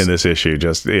in this issue.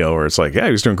 Just, where it's like, yeah,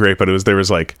 he was doing great, but there was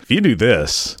like, if you do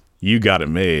this, you got it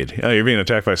made. Oh, you're being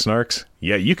attacked by Snarks?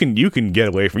 Yeah, you can get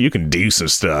away from. You can do some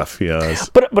stuff.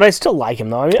 But I still like him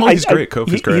though. I mean, he's great.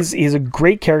 Kofi's great. He's a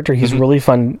great character. He's really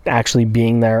fun actually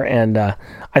being there, and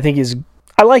I think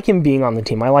I like him being on the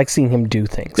team. I like seeing him do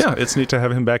things. Yeah, it's neat to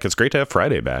have him back. It's great to have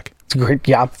Friday back. It's great.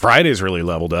 Yeah, Friday's really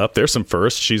leveled up. There's some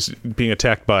firsts. She's being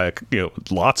attacked by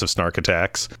lots of Snark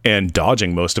attacks and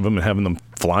dodging most of them and having them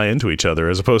fly into each other,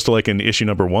 as opposed to like in issue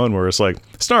number 1 where it's like,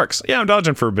 Snarks, yeah, I'm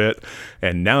dodging for a bit,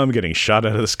 and now I'm getting shot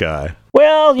out of the sky.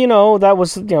 Well, that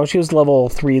was, she was level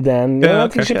 3 then. I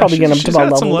think she'd probably get up to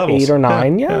about level 8 or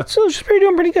 9. Yeah, so she's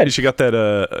doing pretty good. She got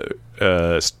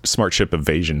that smart ship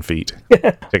evasion feat,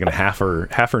 taking half or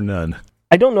none.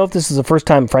 I don't know if this is the first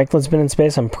time Franklin's been in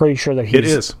space. I'm pretty sure that it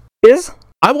is. Is?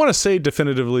 I want to say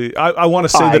definitively. I want to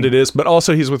say that it is, but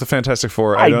also he's with the Fantastic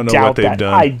Four. I don't know what they've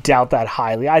done. I doubt that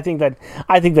highly. I think that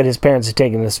his parents have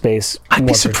taken him to space. I'd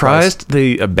be surprised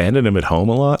they abandoned him at home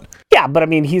a lot. Yeah, but I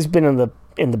mean, he's been in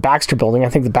the Baxter building. I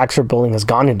think the Baxter building has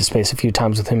gone into space a few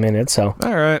times with him in it. So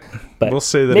all right, but we'll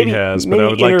say that he has. But I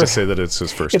would like to say that it's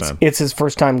his first time. It's his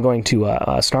first time going to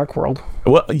Snark World.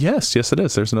 Well, yes, it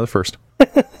is. There's another first.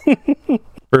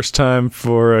 First time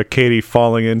for Katie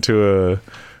falling into a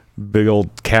big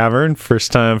old cavern.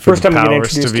 First time for the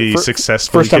powers to be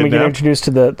successfully First time kidnapped. we get introduced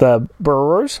to the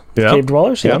burrowers, cave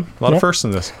dwellers. Yeah, a lot of firsts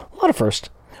in this. A lot of firsts.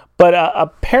 But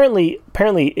apparently,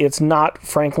 it's not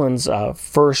Franklin's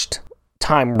first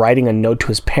time writing a note to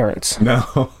his parents.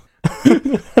 No.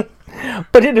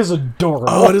 But it is adorable.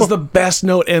 Oh, it is the best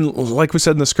note. And like we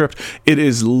said in the script, it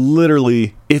is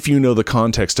literally, if you know the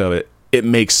context of it, it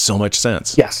makes so much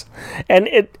sense. Yes. And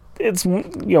it's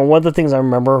one of the things I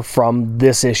remember from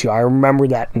this issue. I remember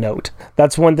that note.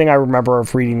 That's one thing I remember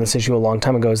of reading this issue a long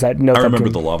time ago, is that note. I remember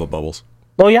the lava bubbles.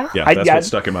 Oh, yeah? Yeah, that's what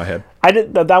stuck in my head. I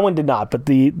did that one did not, but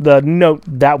the note,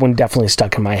 that one definitely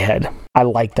stuck in my head. I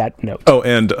like that note. Oh,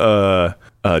 and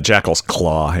Jackal's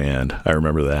claw hand. I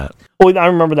remember that. Oh, I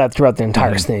remember that throughout the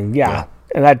entire thing. Yeah.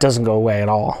 And that doesn't go away at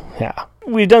all. Yeah.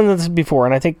 We've done this before,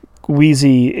 and I think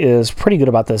Wheezy is pretty good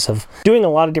about this, of doing a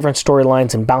lot of different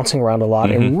storylines and bouncing around a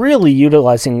lot and really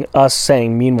utilizing us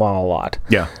saying meanwhile a lot.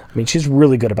 Yeah. I mean, she's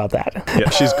really good about that. Yeah,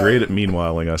 she's great at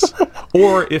meanwhiling us.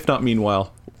 Or, if not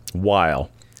meanwhile, while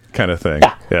kind of thing.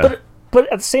 Yeah.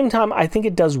 But at the same time, I think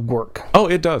it does work. Oh,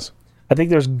 it does. I think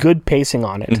there's good pacing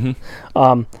on it.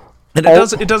 And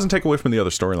it doesn't take away from the other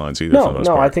storylines either. For the most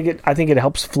part. I think it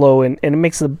helps flow, and it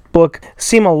makes the book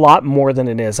seem a lot more than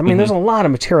it is. I mean, there's a lot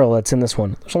of material that's in this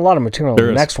one. There's a lot of material in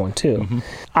the next one too.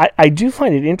 I do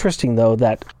find it interesting though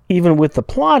that even with the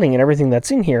plotting and everything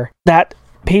that's in here, that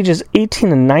pages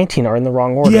 18 and 19 are in the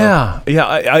wrong order. Yeah.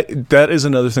 I that is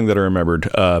another thing that I remembered.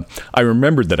 I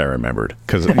remembered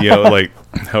because like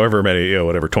however many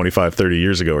 25, 30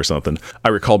 years ago or something, I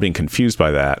recall being confused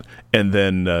by that, and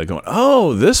then going,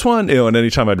 oh, this one, and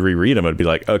anytime I'd reread them, I'd be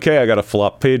like, okay, I got to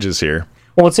flop pages here.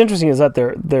 Well, what's interesting is that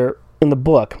they're in the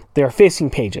book, they're facing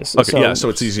pages. Okay, so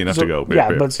it's easy enough to go.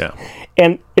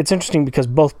 And it's interesting because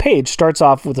both page starts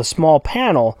off with a small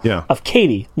panel of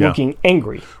Katie looking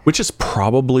angry. Which is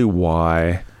probably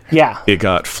why it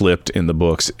got flipped in the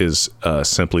books, is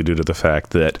simply due to the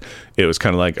fact that it was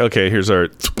kind of like, okay, here's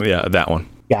that one.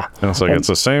 Yeah. And it's like, it's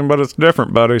the same, but it's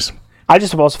different, buddies. I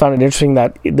just have also found it interesting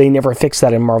that they never fixed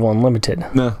that in Marvel Unlimited.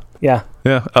 No. Yeah.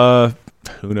 Yeah.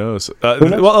 Who knows?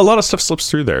 Well, a lot of stuff slips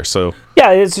through there, so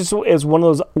yeah, it's one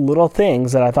of those little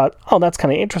things that I thought, oh, that's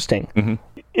kind of interesting.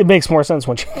 It makes more sense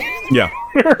once you yeah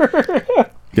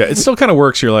it still kind of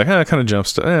works. You're like, it kind of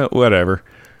jumps to whatever,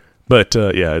 but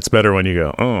it's better when you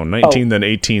go 19 then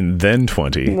 18 then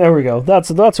 20. There we go. That's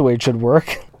the way it should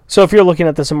work. So if you're looking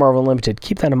at this in Marvel Unlimited,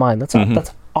 keep that in mind. That's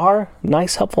our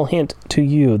nice helpful hint to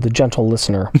you, the gentle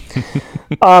listener.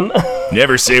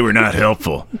 Never say we're not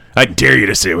helpful. I dare you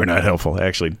to say we're not helpful.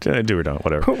 Actually, do or don't,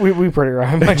 whatever. We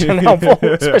pretty much unhelpful,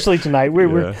 especially tonight.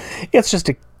 It's just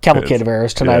a cavalcade of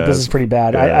errors tonight. This is pretty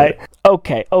bad. Yeah.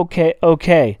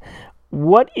 Okay.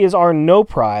 What is our no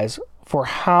prize for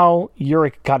how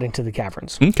Urich got into the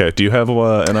caverns? Okay, do you have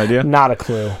an idea? Not a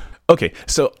clue. Okay,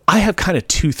 so I have kind of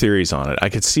two theories on it. I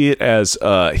could see it as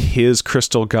his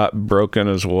crystal got broken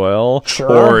as well,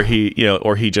 or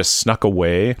he just snuck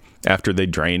away after they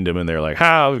drained him, and they're like,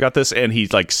 we've got this," and he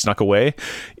like snuck away,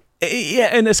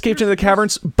 and escaped into the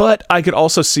caverns. But I could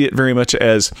also see it very much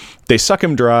as they suck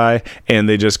him dry, and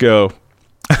they just go,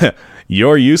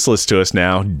 "You're useless to us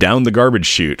now, down the garbage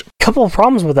chute." Couple of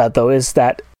problems with that though is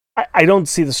that I don't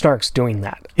see the Snarks doing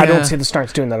that. Yeah. I don't see the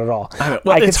Snarks doing that at all.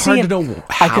 It's hard to know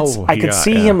how I could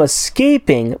see him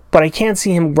escaping, but I can't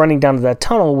see him running down to that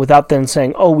tunnel without then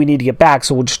saying, "Oh, we need to get back,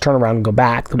 so we'll just turn around and go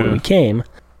back the way we came."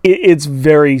 It's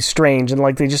very strange, and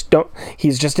like they just don't.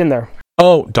 He's just in there.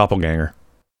 Oh, doppelganger.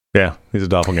 Yeah, he's a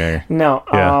doppelganger. No,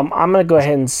 Yeah. I'm gonna go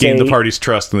ahead and say Gain the party's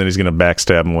trust, and then he's going to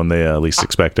backstab him when they least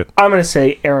expect it. I'm gonna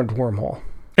say errant wormhole.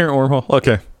 Errant wormhole.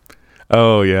 Okay.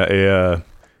 Oh yeah.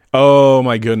 Oh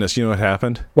my goodness. You know what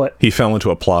happened? What? He fell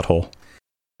into a plot hole.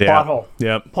 Yeah. Plot hole.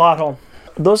 Yep. Plot hole.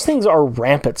 Those things are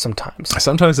rampant sometimes.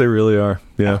 Sometimes they really are.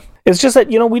 Yeah. It's just that,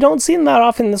 we don't see them that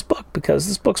often in this book because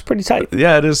this book's pretty tight.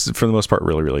 Yeah, it is for the most part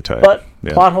really, really tight. But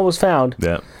yeah. plot hole was found.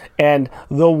 Yeah. And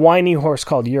the whiny horse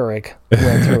called Yurik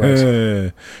went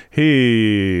through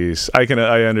it.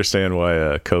 I understand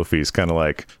why Kofi's kind of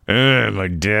like, my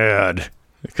dad.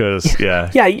 Because, yeah.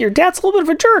 Yeah, your dad's a little bit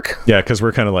of a jerk. Yeah, because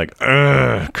we're kind of like,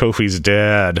 Kofi's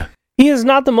dad. He is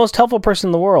not the most helpful person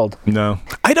in the world. No.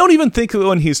 I don't even think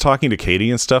when he's talking to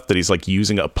Katie and stuff that he's like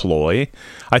using a ploy.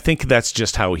 I think that's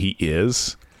just how he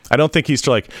is. I don't think he's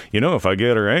like, if I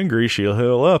get her angry, she'll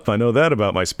heal up. I know that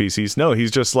about my species. No, he's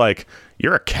just like,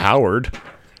 you're a coward.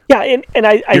 Yeah, and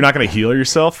you're not going to heal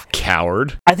yourself,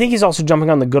 coward. I think he's also jumping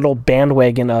on the good old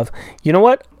bandwagon of, you know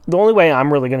what? The only way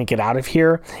I'm really going to get out of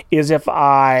here is if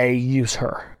I use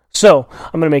her. So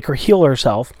I'm going to make her heal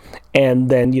herself, and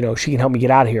then, she can help me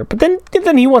get out of here. But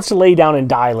then he wants to lay down and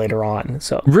die later on.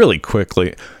 So really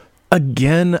quickly,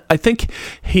 again, I think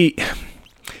he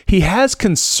has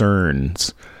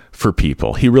concerns for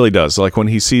people. He really does. Like when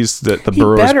he sees that the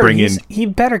Burrows bring in... He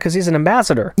better, because he's an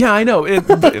ambassador. Yeah, I know.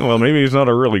 Well, maybe he's not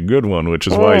a really good one, which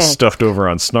is why he's stuffed over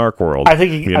on Snark World. I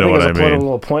think it's a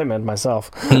political appointment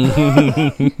myself.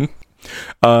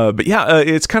 But yeah,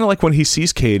 it's kind of like when he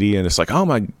sees Katie and it's like, oh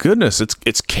my goodness,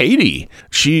 it's Katie.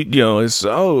 She, is,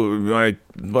 my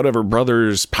whatever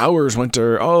brother's powers went to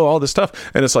her, all this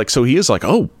stuff. And it's like, so he is like,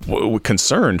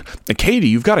 concerned. And Katie,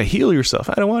 you've got to heal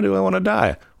yourself. I don't want to. I want to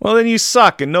die. Well, then you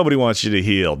suck and nobody wants you to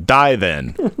heal. Die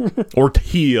then. Or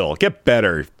heal. Get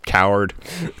better, coward.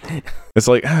 It's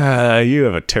like, you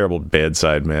have a terrible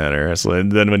bedside manner.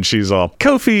 And then when she's all,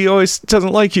 Kofi always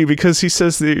doesn't like you because he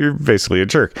says that you're basically a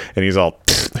jerk. And he's all,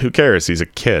 who cares? He's a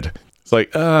kid. It's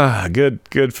like,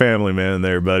 good family man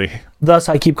there, buddy. Thus,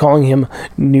 I keep calling him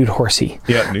Nude Horsey.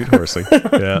 Yeah, Nude Horsey.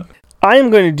 Yeah. I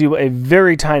am going to do a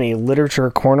very tiny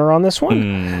literature corner on this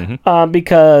one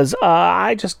because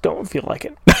I just don't feel like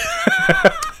it.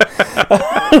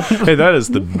 Hey, that is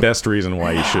the best reason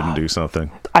why you shouldn't do something.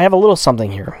 I have a little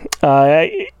something here.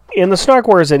 In the Snark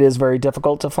Wars, it is very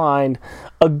difficult to find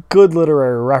a good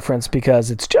literary reference because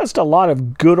it's just a lot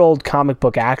of good old comic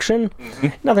book action. Mm-hmm.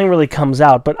 Nothing really comes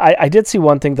out, but I did see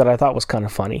one thing that I thought was kind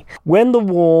of funny. When the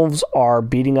wolves are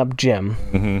beating up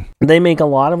Jim, they make a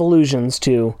lot of allusions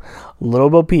to Little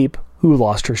Bo Peep, who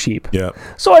lost her sheep. Yeah.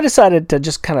 So I decided to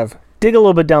just kind of dig a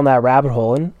little bit down that rabbit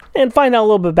hole and find out a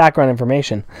little bit of background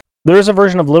information. There is a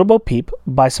version of Little Bo Peep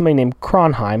by somebody named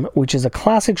Kronheim, which is a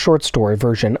classic short story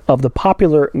version of the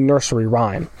popular nursery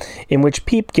rhyme, in which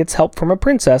Peep gets help from a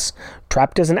princess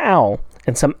trapped as an owl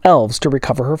and some elves to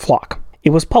recover her flock. It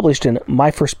was published in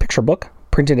My First Picture Book,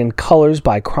 printed in colors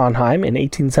by Kronheim in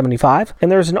 1875,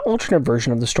 and there's an alternate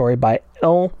version of the story by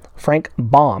L. Frank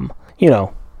Baum. You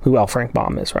know who L. Frank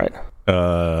Baum is, right?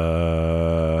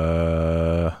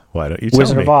 Why don't you tell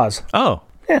Wizard me? of Oz. Oh.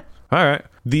 Yeah. All right.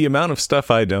 The amount of stuff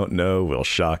I don't know will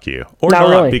shock you. Or not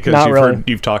really. Because not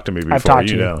you've talked to me before. I've talked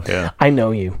to you. Know. Yeah. I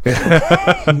know you.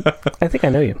 I think I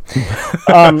know you.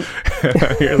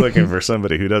 You're looking for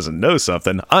somebody who doesn't know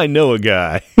something. I know a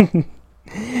guy.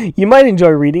 You might enjoy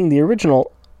reading the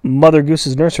original Mother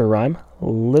Goose's nursery rhyme,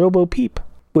 Little Bo Peep,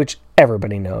 which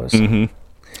everybody knows. Mm-hmm.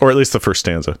 Or at least the first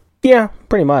stanza. Yeah,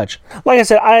 pretty much. Like I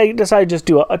said, I decided to just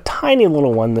do a tiny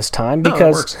little one this time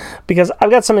because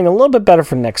I've got something a little bit better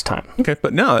for next time. Okay,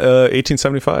 but no,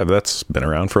 1875, that's been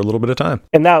around for a little bit of time.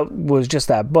 And that was just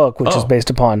that book, which is based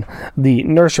upon the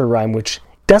nursery rhyme, which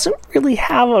doesn't really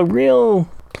have a real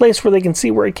place where they can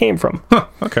see where it came from. Huh,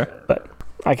 okay. But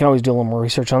I can always do a little more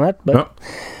research on that. But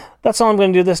that's all I'm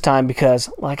going to do this time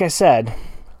because, like I said,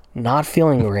 not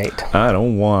feeling great. I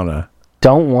don't wanna.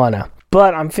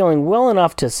 But I'm feeling well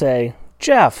enough to say,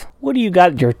 Jeff, what do you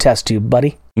got in your test tube,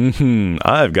 buddy?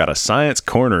 I've got a science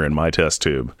corner in my test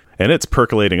tube, and it's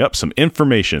percolating up some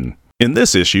information. In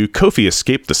this issue, Kofi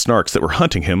escaped the Snarks that were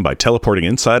hunting him by teleporting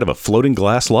inside of a floating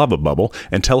glass lava bubble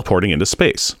and teleporting into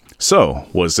space. So,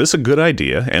 was this a good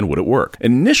idea, and would it work?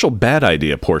 Initial bad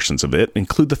idea portions of it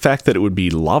include the fact that it would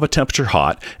be lava temperature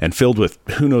hot and filled with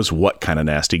who knows what kind of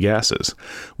nasty gases.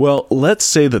 Well, let's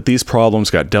say that these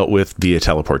problems got dealt with via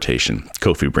teleportation.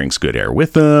 Kofi brings good air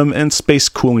with them, and space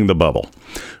cooling the bubble.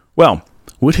 Well,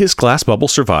 would his glass bubble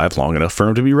survive long enough for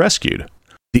him to be rescued?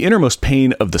 The innermost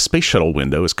pane of the space shuttle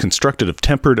window is constructed of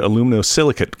tempered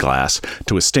aluminosilicate glass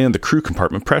to withstand the crew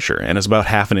compartment pressure and is about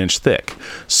half an inch thick.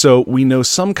 So we know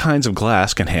some kinds of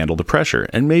glass can handle the pressure,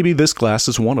 and maybe this glass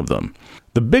is one of them.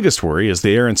 The biggest worry is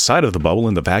the air inside of the bubble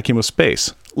in the vacuum of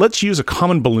space. Let's use a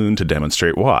common balloon to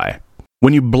demonstrate why.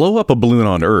 When you blow up a balloon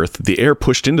on Earth, the air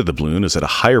pushed into the balloon is at a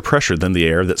higher pressure than the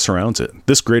air that surrounds it.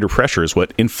 This greater pressure is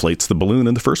what inflates the balloon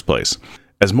in the first place.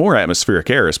 As more atmospheric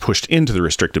air is pushed into the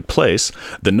restricted place,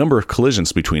 the number of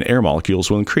collisions between air molecules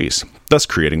will increase, thus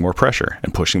creating more pressure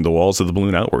and pushing the walls of the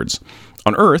balloon outwards.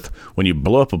 On Earth, when you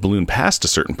blow up a balloon past a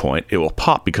certain point, it will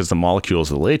pop because the molecules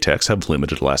of the latex have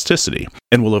limited elasticity,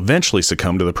 and will eventually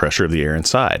succumb to the pressure of the air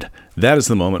inside. That is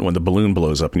the moment when the balloon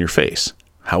blows up in your face.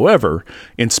 However,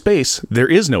 in space, there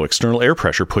is no external air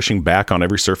pressure pushing back on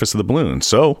every surface of the balloon,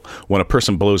 so when a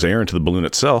person blows air into the balloon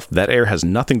itself, that air has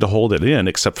nothing to hold it in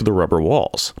except for the rubber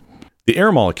walls. The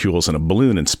air molecules in a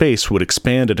balloon in space would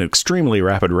expand at an extremely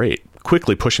rapid rate,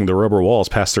 quickly pushing the rubber walls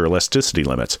past their elasticity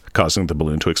limits, causing the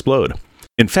balloon to explode.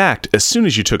 In fact, as soon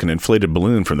as you took an inflated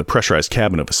balloon from the pressurized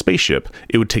cabin of a spaceship,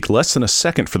 it would take less than a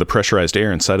second for the pressurized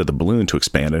air inside of the balloon to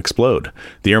expand and explode.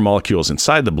 The air molecules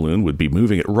inside the balloon would be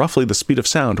moving at roughly the speed of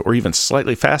sound or even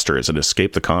slightly faster as it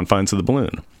escaped the confines of the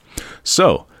balloon.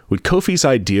 So, would Kofi's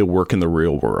idea work in the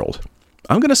real world?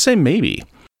 I'm going to say maybe.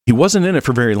 He wasn't in it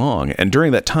for very long, and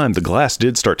during that time the glass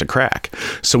did start to crack,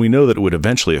 so we know that it would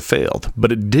eventually have failed,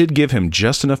 but it did give him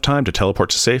just enough time to teleport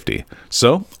to safety.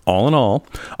 So, all in all,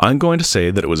 I'm going to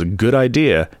say that it was a good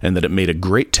idea and that it made a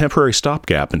great temporary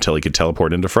stopgap until he could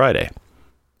teleport into Friday.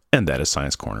 And that is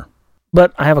Science Corner.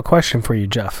 But I have a question for you,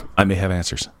 Jeff. I may have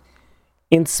answers.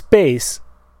 In space,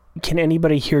 can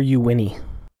anybody hear you whinny?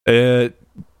 It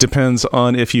depends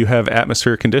on if you have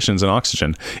atmospheric conditions and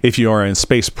oxygen. If you are in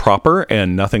space proper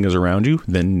and nothing is around you,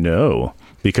 then no,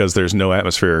 because there's no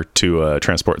atmosphere to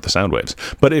transport the sound waves.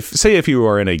 But if you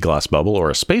are in a glass bubble or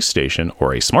a space station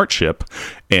or a smart ship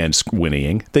and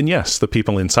whinnying, then yes, the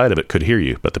people inside of it could hear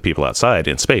you, but the people outside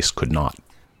in space could not.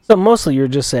 So mostly you're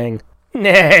just saying,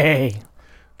 nay.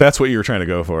 That's what you were trying to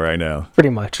go for, I know. Pretty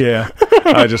much. Yeah.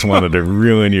 I just wanted to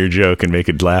ruin your joke and make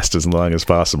it last as long as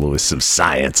possible with some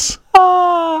science.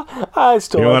 I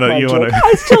still like my joke.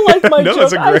 I still like my No, joke.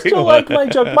 it's a I great still one. like my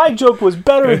joke. My joke was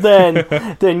better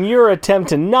than your attempt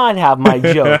to not have my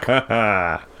joke.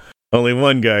 Only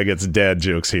one guy gets dad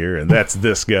jokes here, and that's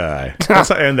this guy.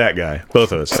 And that guy.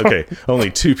 Both of us. Okay.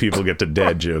 Only two people get to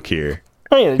dad joke here.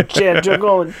 I get a dad joke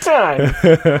all the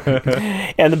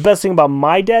time. And the best thing about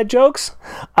my dad jokes,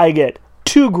 I get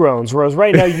 2 groans, whereas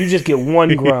right now you just get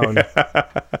 1 groan.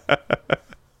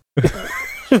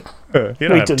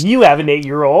 Wait till you have an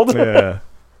 8-year-old. Yeah.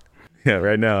 Yeah,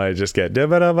 right now I just get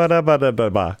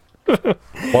da-ba-da-ba-da-ba-da-ba.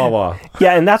 Wah wah.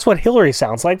 Yeah, and that's what Hillary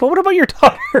sounds like. But what about your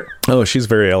daughter? Oh, she's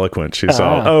very eloquent. She's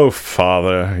all, oh,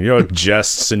 father, your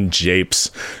jests and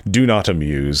japes do not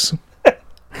amuse.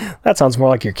 That sounds more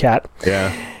like your cat.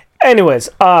 Yeah. Anyways,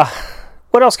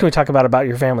 what else can we talk about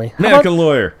your family? Mannequin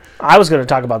lawyer. I was going to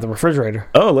talk about the refrigerator.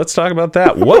 Oh, let's talk about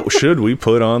that. What should we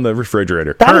put on the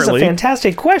refrigerator? That is a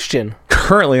fantastic question.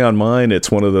 Currently on mine,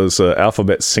 it's one of those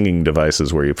alphabet singing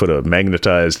devices where you put a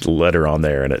magnetized letter on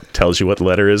there and it tells you what the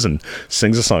letter is and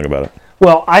sings a song about it.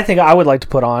 Well, I think I would like to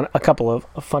put on a couple of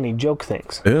funny joke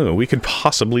things. Oh, we could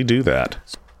possibly do that.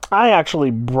 I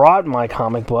actually brought my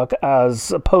comic book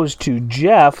as opposed to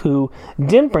Jeff, who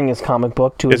didn't bring his comic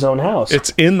book to his own house.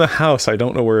 It's in the house. I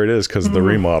don't know where it is because of the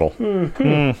remodel. So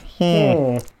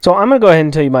I'm going to go ahead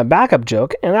and tell you my backup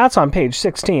joke, and that's on page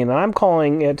 16, and I'm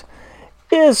calling it,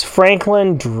 Is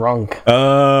Franklin Drunk?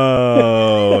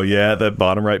 Oh, yeah, that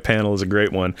bottom right panel is a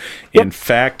great one. Yep. In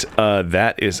fact,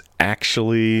 that is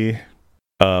actually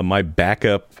my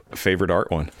backup favorite art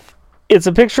one. It's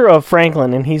a picture of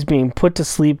Franklin, and he's being put to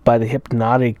sleep by the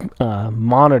hypnotic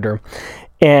monitor.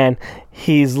 And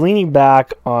he's leaning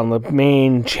back on the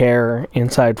main chair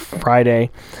inside Friday,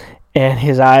 and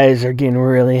his eyes are getting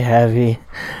really heavy,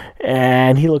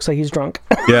 and he looks like he's drunk.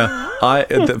 Yeah,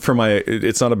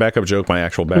 it's not a backup joke, my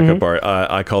actual backup art.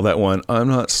 I call that one, I'm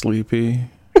not sleepy.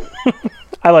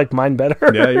 I like mine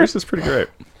better. Yeah, yours is pretty great.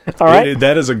 All right.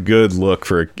 That is a good look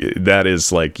that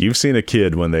is like, you've seen a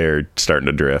kid when they're starting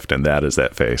to drift, and that is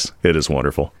that face. It is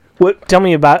wonderful. Tell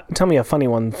me a funny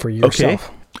one for yourself.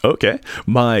 Okay.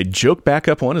 My joke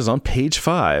backup one is on page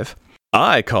 5.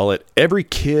 I call it every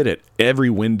kid at every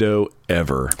window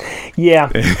ever. Yeah.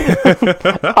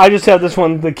 I just have this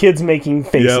one, the kids making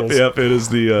faces. Yep. It is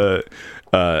the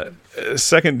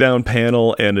second down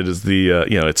panel, and it is the,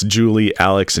 it's Julie,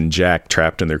 Alex, and Jack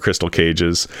trapped in their crystal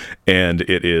cages, and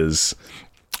it is...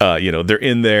 they're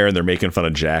in there and they're making fun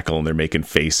of Jackal and they're making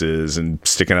faces and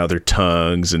sticking out their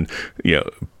tongues and,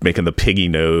 making the piggy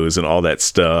nose and all that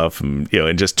stuff and,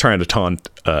 and just trying to taunt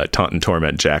and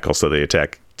torment Jackal so he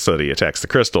attacks the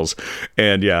crystals.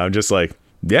 And yeah, I'm just like,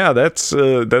 yeah, that's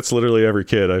literally every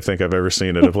kid I think I've ever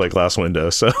seen at a plate glass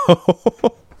window. So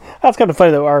that's kind of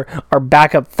funny though. Our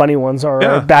backup funny ones are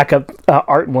our backup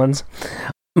art ones.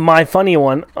 My funny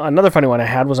one, another funny one I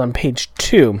had was on page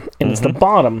 2 and it's the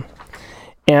bottom.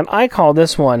 And I call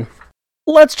this one,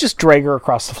 let's just drag her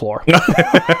across the floor.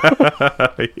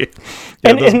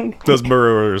 Those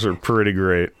burrowers are pretty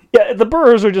great. Yeah, the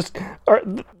burrowers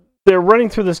they're running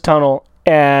through this tunnel,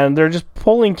 and they're just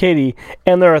pulling Katie,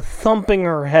 and they're thumping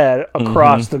her head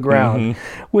across the ground,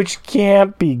 which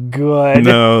can't be good.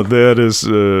 No, that is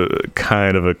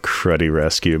kind of a cruddy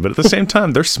rescue. But at the same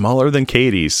time, they're smaller than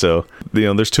Katie, so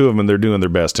there's two of them, and they're doing their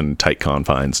best in tight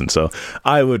confines, and so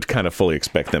I would kind of fully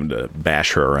expect them to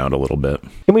bash her around a little bit.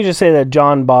 Can we just say that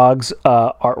John Boggs'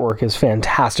 artwork is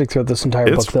fantastic throughout this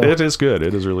entire book, though? It is good.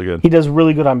 It is really good. He does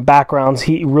really good on backgrounds.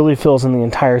 He really fills in the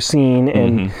entire scene,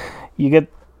 and you get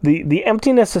the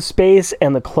emptiness of space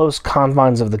and the close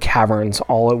confines of the caverns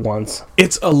all at once.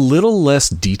 It's a little less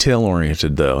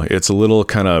detail-oriented, though. It's a little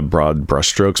kind of broad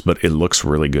brushstrokes, but it looks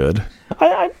really good.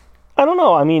 I don't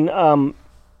know. I mean,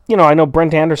 I know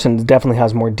Brent Anderson definitely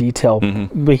has more detail,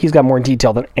 but he's got more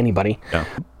detail than anybody. Yeah.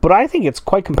 But I think it's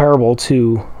quite comparable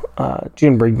to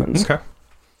June Brigman's. Okay.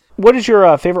 What is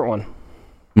your favorite one?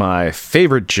 My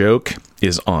favorite joke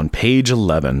is on page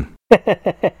 11.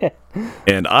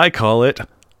 And I call it...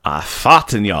 I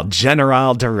fought in your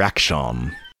general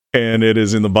direction. And it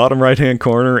is in the bottom right-hand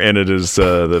corner, and it is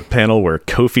the panel where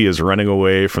Kofi is running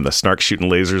away from the Snark shooting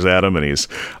lasers at him, and he's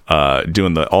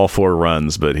doing all 4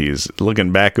 runs, but he's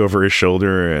looking back over his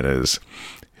shoulder, and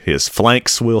his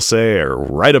flanks, we'll say, are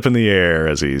right up in the air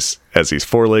as he's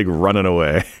 4-leg running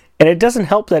away. And it doesn't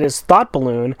help that his thought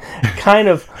balloon kind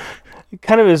of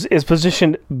is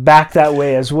positioned back that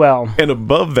way as well. And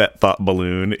above that thought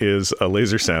balloon is a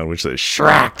laser sound which says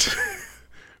 "Shracked,"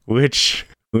 which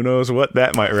who knows what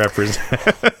that might represent.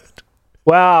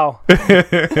 Wow.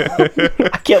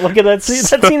 I can't look at that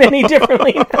scene any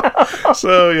differently now.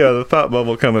 So yeah, the thought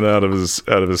bubble coming out of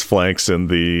his flanks and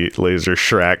the laser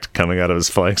 "Shracked" coming out of his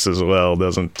flanks as well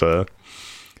doesn't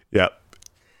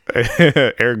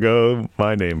ergo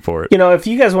my name for it. If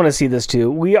you guys want to see this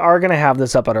too, we are going to have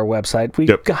this up on our website. We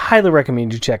highly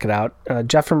recommend you check it out.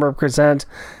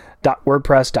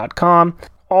 jeffandbergpresent.wordpress.com.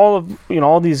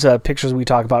 All these pictures we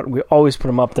talk about, we always put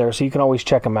them up there, so you can always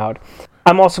check them out.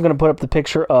 I'm also going to put up the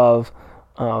picture of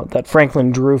that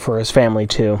Franklin drew for his family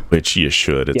too. Which you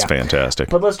should. It's fantastic.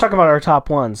 But let's talk about our top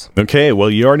ones. Okay,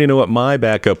 well, you already know what my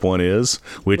backup one is,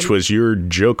 which was your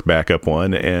joke backup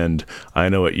one, and I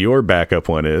know what your backup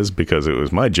one is because it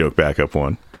was my joke backup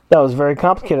one. That was very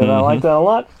complicated. I like that a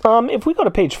lot. If we go to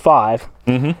page 5,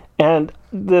 and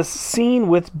this scene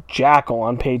with Jackal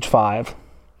on page 5,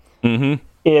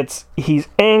 he's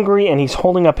angry and he's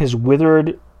holding up his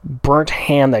withered, burnt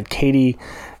hand that Katie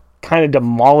kind of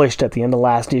demolished at the end of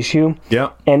last issue. Yeah.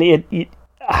 And you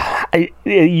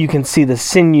can see the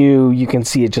sinew, you can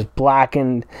see it just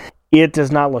blackened. It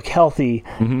does not look healthy.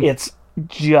 It's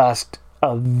just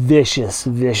a vicious,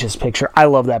 vicious picture. I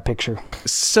love that picture.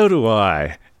 So do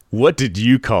I. What did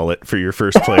you call it for your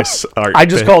first place art? I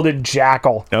just called it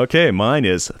Jackal. Okay, mine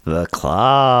is the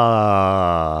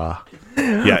Claw.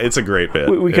 Yeah, it's a great bit.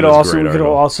 We could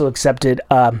also accept it.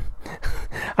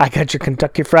 I got your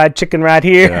Kentucky Fried Chicken right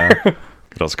here. Yeah. You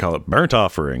could also call it Burnt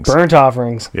Offerings. Burnt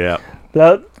Offerings. Yeah.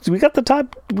 We got the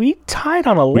top. We tied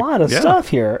on a lot of stuff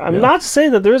here. I mean, not to say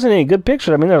that there isn't any good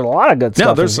pictures. I mean, there's a lot of good stuff.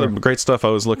 Yeah, there's some great stuff. I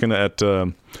was looking at,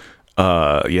 some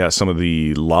of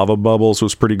the lava bubbles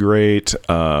was pretty great.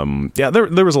 There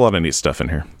was a lot of neat stuff in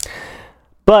here.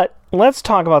 But let's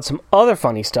talk about some other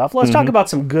funny stuff. Let's talk about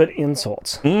some good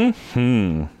insults.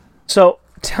 So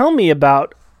tell me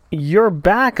about your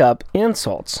backup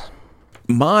insults.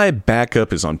 My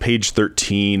backup is on page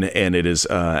 13, and it is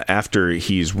after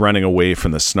he's running away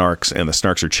from the Snarks, and the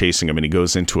Snarks are chasing him, and he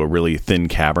goes into a really thin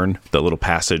cavern, the little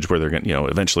passage where they're going,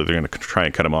 eventually they're going to try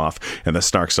and cut him off, and the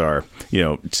Snarks are,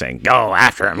 saying, "Go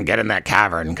after him, get in that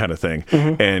cavern," kind of thing.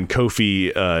 And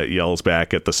Kofi yells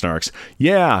back at the Snarks,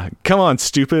 "Yeah, come on,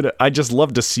 stupid! I just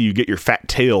love to see you get your fat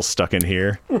tail stuck in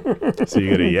here." So you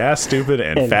get a "yeah, stupid"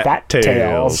 and fat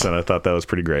tails, and I thought that was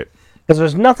pretty great. Because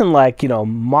there's nothing like,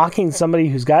 mocking somebody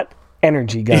who's got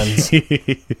energy guns.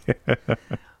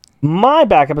 My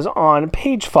backup is on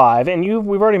page 5, and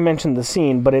we've already mentioned the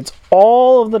scene, but it's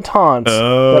all of the taunts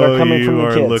that are coming from the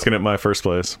kids. You are looking at my first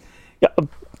place. Yeah,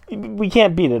 we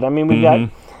can't beat it. I mean, we got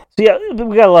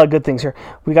a lot of good things here.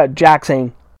 We got Jack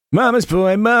saying, Mama's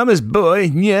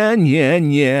boy, yeah, yeah,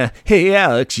 yeah. Hey,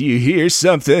 Alex, you hear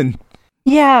something?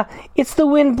 Yeah, it's the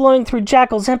wind blowing through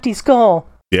Jackal's empty skull.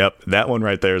 Yep, that one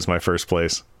right there is my first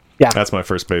place. Yeah. That's my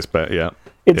first base bet, yeah.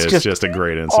 It's just a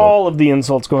great insult. All of the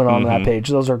insults going on that page.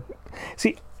 Those are...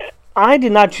 See, I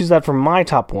did not choose that for my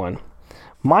top one.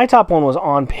 My top one was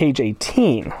on page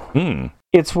 18.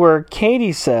 It's where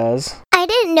Katie says... I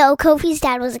didn't know Kofi's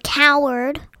dad was a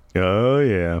coward. Oh,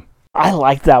 yeah. I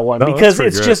like that one because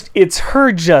it's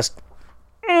her just...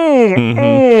 right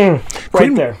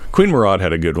there. Queen Marad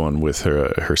had a good one with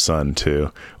her son,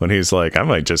 too. When he's like, I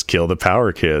might just kill the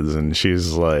power kids. And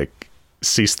she's like...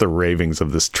 cease the ravings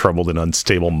of this troubled and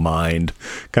unstable mind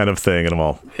kind of thing. And I'm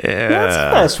all, yeah. That's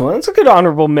a nice one. That's a good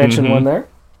honorable mention one there.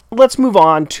 Let's move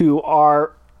on to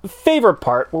our favorite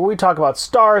part where we talk about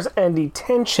stars and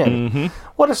detention.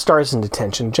 What are stars and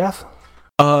detention, Jeff?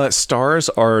 Stars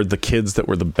are the kids that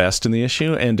were the best in the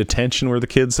issue, and detention were the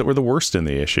kids that were the worst in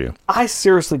the issue. I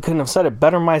seriously couldn't have said it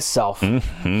better myself.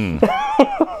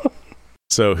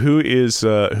 So who is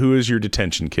your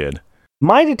detention kid?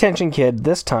 My detention kid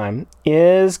this time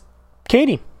is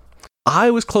Katie. I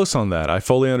was close on that. I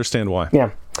fully understand why. Yeah.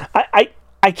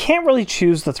 I can't really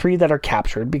choose the 3 that are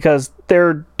captured because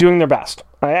they're doing their best.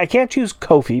 I can't choose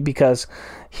Kofi because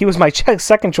he was my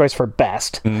second choice for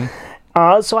best.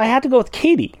 So I had to go with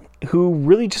Katie, who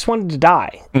really just wanted to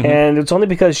die. And it's only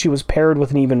because she was paired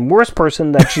with an even worse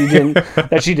person that she didn't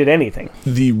that she did anything.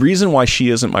 The reason why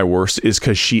she isn't my worst is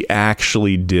because she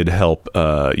actually did help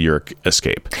Yurik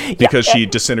escape because she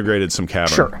disintegrated some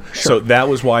cavern. Sure. So that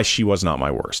was why she was not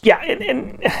my worst. Yeah,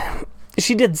 and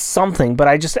she did something, but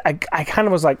I kind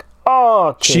of was like,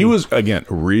 oh, Katie. She was, again,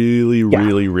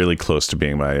 really close to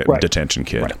being my detention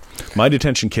kid. Right. My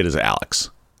detention kid is Alex.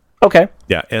 Okay.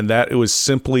 Yeah, and that it was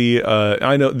simply,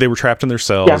 I know they were trapped in their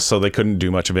cells, so they couldn't do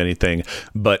much of anything,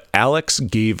 but Alex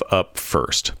gave up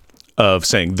first of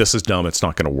saying, this is dumb, it's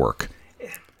not going to work.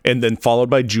 And then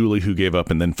followed by Julie, who gave up,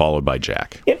 and then followed by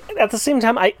Jack. At the same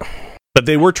time, But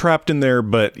they were trapped in there,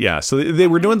 but yeah, so they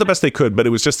were doing the best they could, but it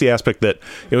was just the aspect that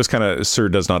it was kind of, Sir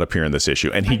does not appear in this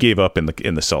issue, and he gave up in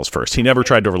the cells first. He never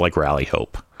tried to, rally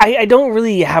hope. I don't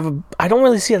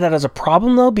really see that as a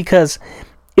problem, though, because...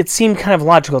 it seemed kind of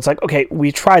logical. It's like, okay, we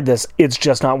tried this. It's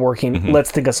just not working.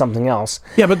 Let's think of something else.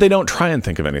 Yeah, but they don't try and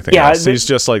think of anything else. He's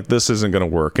just like, this isn't going to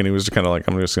work. And he was kind of like,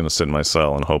 I'm just going to sit in my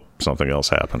cell and hope something else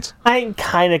happens. I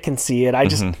kind of can see it. I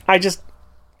just...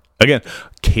 Again,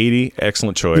 Katie,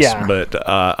 excellent choice. Yeah. But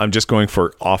I'm just going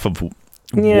for off of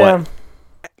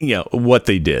what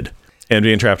they did. And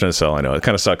being trapped in a cell, I know, it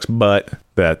kind of sucks. But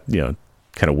that, kind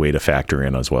of weighed a factor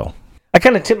in as well. I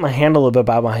kind of tipped my hand a little bit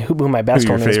about who my best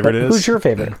one is. Who's your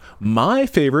favorite? My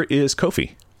favorite is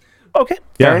Kofi. Okay.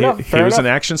 Fair enough. He was an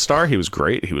action star. He was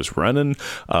great. He was running.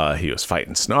 He was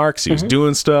fighting snarks. He was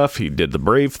doing stuff. He did the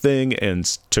brave thing and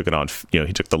took it on.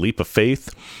 He took the leap of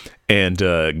faith and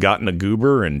got in a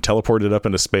goober and teleported up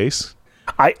into space.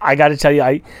 I got to tell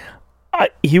you,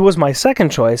 he was my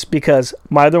second choice because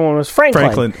my other one was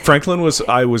Franklin.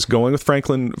 I was going with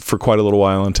Franklin for quite a little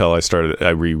while until I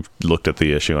re-looked at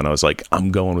the issue and I was like,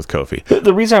 I'm going with Kofi.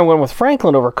 The reason I went with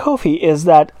Franklin over Kofi is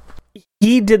that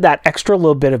he did that extra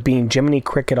little bit of being Jiminy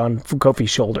Cricket on Kofi's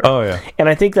shoulder. Oh, yeah. And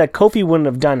I think that Kofi wouldn't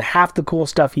have done half the cool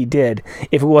stuff he did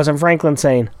if it wasn't Franklin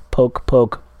saying, poke,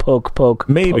 poke, poke, poke,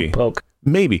 maybe. Poke, poke.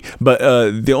 Maybe, but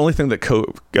the only thing that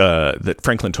that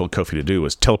Franklin told Kofi to do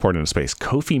was teleport into space.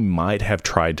 Kofi might have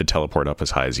tried to teleport up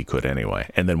as high as he could anyway,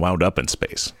 and then wound up in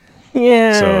space.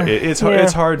 Yeah. So it's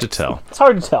hard to tell. It's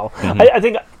hard to tell. I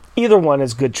think either one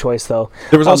is a good choice, though.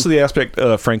 There was also the aspect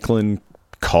Franklin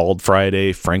called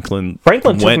Friday. Franklin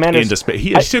went into space.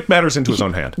 He took matters into his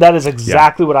own hand. That is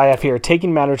exactly what I have here.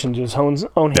 Taking matters into his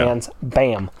own hands.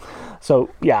 Bam.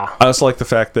 So, yeah. I also like the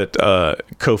fact that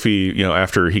Kofi,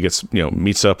 after he gets,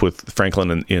 meets up with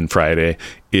Franklin in Friday,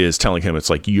 is telling him, it's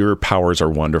like, your powers are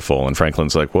wonderful. And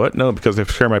Franklin's like, what? No, because they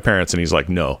share my parents. And he's like,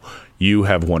 no, you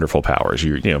have wonderful powers.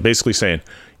 You're, basically saying,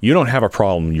 you don't have a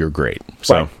problem. You're great.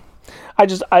 So.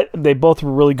 Right. They both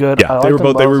were really good. Yeah, they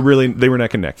were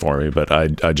neck and neck for me, but I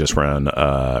just ran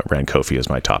Kofi as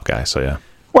my top guy. So, yeah.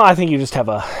 Well, I think you just have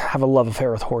a love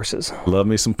affair with horses. Love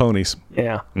me some ponies.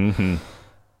 Yeah. Mm-hmm.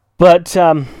 But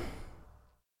I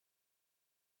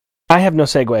have no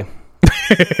segue.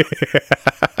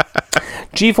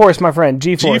 G-Force, my friend.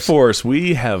 G-Force. G-Force.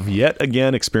 We have yet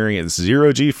again experienced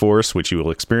zero G-Force, which you will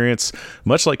experience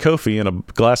much like Kofi in a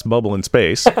glass bubble in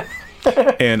space.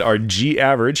 And our G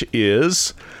average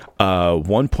is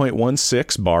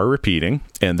 1.16 bar repeating,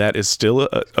 and that is still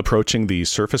approaching the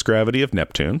surface gravity of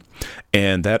Neptune.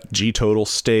 And that G total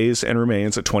stays and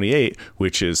remains at 28,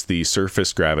 which is the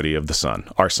surface gravity of the sun,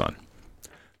 our sun.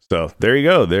 So there you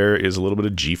go. There is a little bit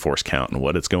of G-Force count and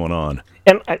what is going on.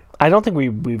 And I don't think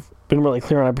we've been really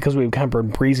clear on it because we've kind of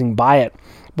been breezing by it.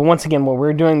 But once again, what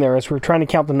we're doing there is we're trying to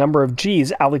count the number of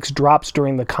G's Alex drops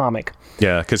during the comic.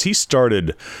 Yeah, because he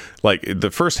started, like,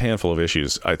 the first handful of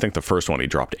issues, I think the first one he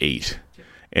dropped 8.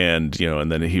 And,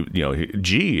 and then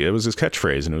G, it was his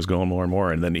catchphrase, and it was going more and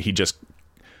more. And then he just,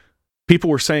 people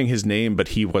were saying his name, but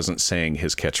he wasn't saying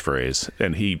his catchphrase.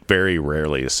 And he very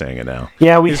rarely is saying it now.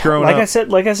 Yeah, he's growing like up.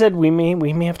 Like I said, we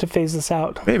may have to phase this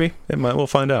out. Maybe. We'll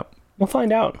find out. We'll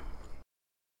find out.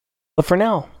 But for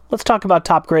now, let's talk about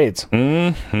top grades.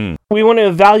 Mm-hmm. We want to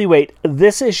evaluate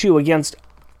this issue against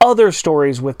other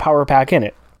stories with Power Pack in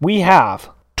it. We have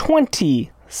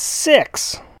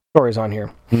 26 stories on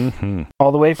here. Mm-hmm.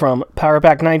 All the way from Power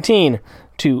Pack 19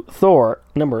 to Thor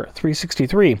number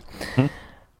 363. Mm-hmm.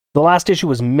 The last issue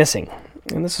was missing.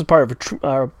 And this is part of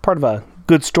a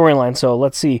good storyline, so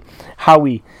let's see how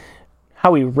we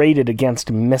rate it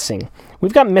against missing.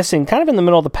 We've got missing kind of in the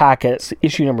middle of the pack at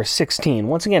issue number 16.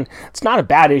 Once again, it's not a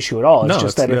bad issue at all.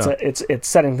 It's it's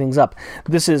setting things up.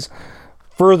 This is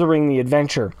furthering the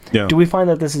adventure. Yeah. Do we find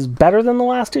that this is better than the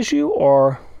last issue,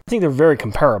 or I think they're very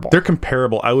comparable? They're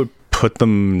comparable. I would put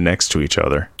them next to each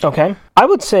other. Okay. I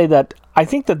would say that I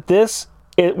think that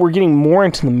we're getting more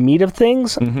into the meat of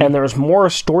things, and there's more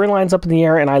storylines up in the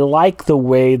air, and I like the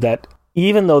way that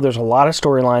even though there's a lot of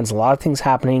storylines, a lot of things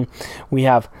happening, we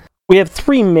have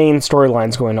 3 main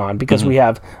storylines going on, because we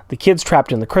have the kids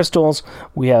trapped in the crystals,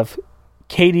 we have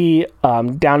Katie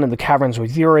down in the caverns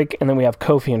with Yurik, and then we have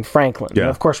Kofi and Franklin. Yeah. And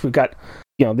of course, we've got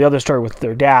the other story with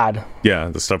their dad. Yeah,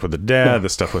 the stuff with the dad, the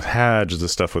stuff with Hadge, the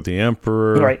stuff with the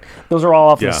Emperor. Right. Those are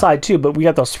all off to the side, too, but we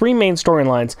got those 3 main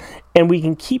storylines, and we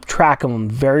can keep track of them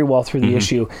very well through the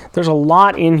issue. There's a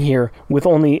lot in here with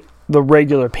only the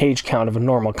regular page count of a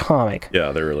normal comic.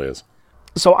 Yeah, there really is.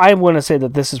 So I want to say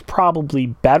that this is probably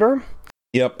better.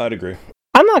 Yep, I'd agree.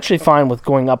 I'm actually fine with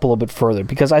going up a little bit further,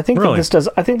 because I think that this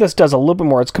does a little bit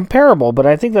more. It's comparable, but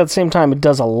I think that at the same time it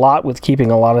does a lot with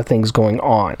keeping a lot of things going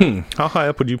on. How high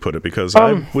up would you put it? Because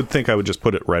I would think I would just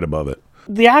put it right above it.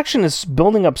 The action is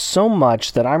building up so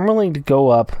much that I'm willing to go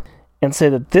up and say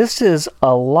that this is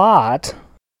a lot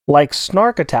like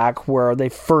Snark Attack, where they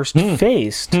first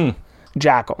faced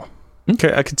Jackal.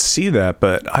 Okay, I could see that,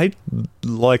 but I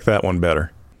like that one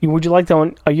better. Would you like that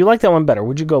one? You like that one better?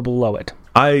 Would you go below it?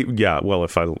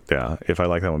 If I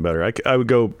like that one better, I would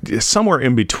go somewhere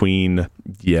in between.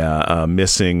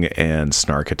 Missing and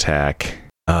Snark Attack.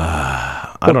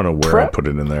 I don't know where I'd put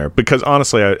it in there, because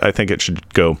honestly, I think it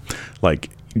should go like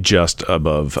just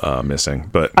above Missing.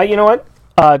 But you know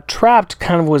what? Trapped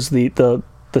kind of was the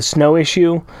snow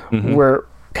issue, where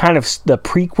kind of the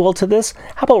prequel to this.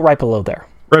 How about right below there?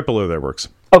 Right below there works.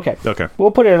 Okay. Okay.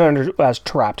 We'll put it under as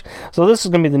Trapped. So this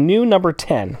is going to be the new number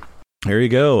 10. There you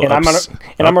go. And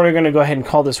I'm already going to go ahead and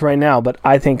call this right now, but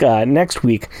I think next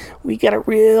week we get a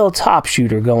real top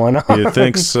shooter going on. You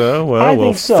think so? Well,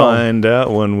 we'll find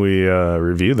out when we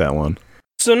review that one.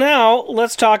 So now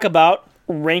let's talk about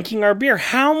ranking our beer.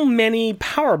 How many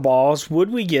Powerballs would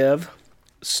we give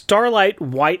Starlight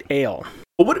White Ale?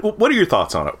 Well, what are your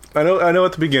thoughts on it? I know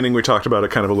at the beginning we talked about it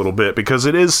kind of a little bit, because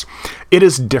it is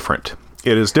different.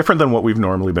 It is different than what we've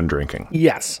normally been drinking.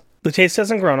 Yes. The taste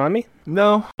hasn't grown on me.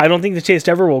 No. I don't think the taste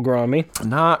ever will grow on me.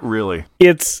 Not really.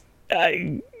 It's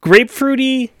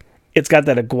grapefruity. It's got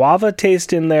that guava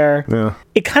taste in there. Yeah.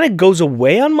 It kind of goes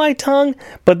away on my tongue,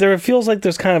 but there feels like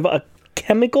there's kind of a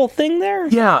chemical thing there.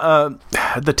 Yeah.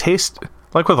 The taste,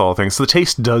 like with all things, the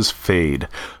taste does fade.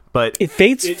 But it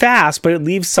fades fast, but it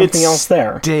leaves something else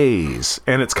there. Days,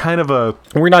 and it's kind of a.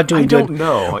 We're not doing. I don't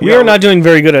know. We are not doing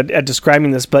very good at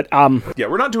describing this, but yeah,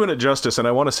 we're not doing it justice, and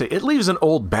I want to say it leaves an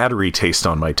old battery taste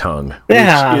on my tongue.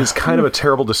 Yeah, which is kind of a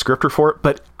terrible descriptor for it,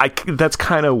 but that's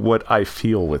kind of what I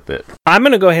feel with it. I'm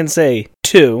gonna go ahead and say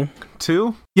 2.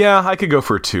 2? Yeah, I could go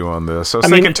for 2 on this. I was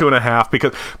thinking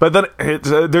 2.5, but then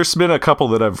there's been a couple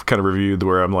that I've kind of reviewed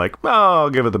where I'm like, I'll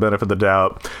give it the benefit of the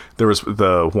doubt. There was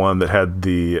the one that had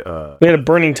we had a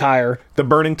burning tire. The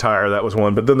burning tire, that was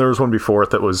one, but then there was one before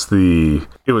it that was the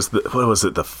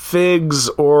figs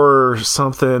or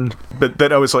something. But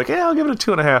then I was like, I'll give it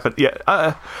a 2.5.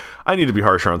 And I need to be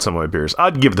harsher on some of my beers.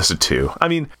 I'd give this a 2. I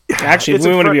mean, actually, if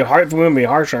we want to be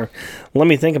harsher, let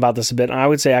me think about this a bit. I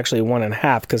would say actually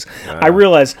 1.5 because I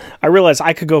realize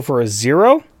I could go for a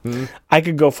 0. I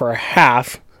could go for a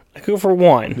half. I could go for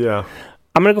 1. Yeah.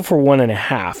 I'm gonna go for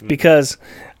 1.5 because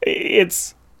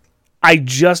I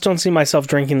just don't see myself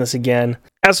drinking this again.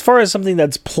 As far as something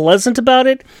that's pleasant about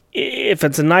it, if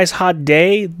it's a nice hot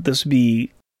day, this would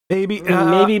be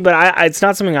maybe, but it's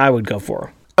not something I would go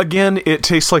for. Again, it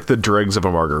tastes like the dregs of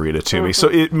a margarita to me, so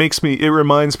it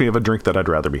reminds me of a drink that I'd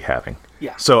rather be having.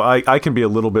 Yeah. So I can be a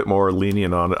little bit more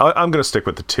lenient on it. I'm going to stick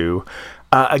with the 2.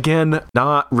 Again,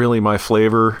 not really my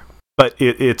flavor, but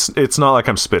it's not like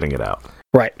I'm spitting it out.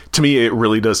 Right. To me, it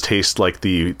really does taste like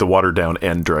the watered down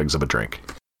end dregs of a drink.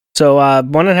 So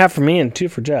 1.5 for me and 2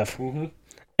 for Jeff. Mm-hmm.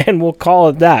 And we'll call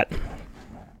it that.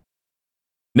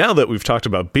 Now that we've talked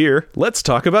about beer, let's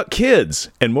talk about kids,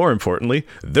 and more importantly,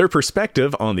 their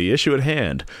perspective on the issue at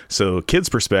hand. So kids'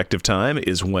 perspective time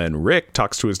is when Rick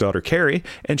talks to his daughter Carrie,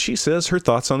 and she says her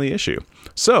thoughts on the issue.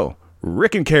 So,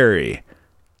 Rick and Carrie,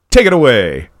 take it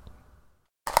away.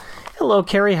 Hello,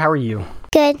 Carrie. How are you?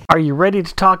 Good. Are you ready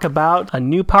to talk about a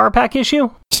new Power Pack issue?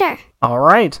 Sure. All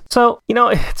right. So,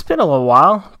 it's been a little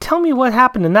while. Tell me what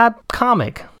happened in that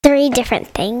comic. 3 different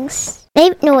things.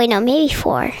 Maybe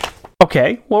 4.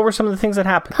 Okay. What were some of the things that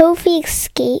happened? Kofi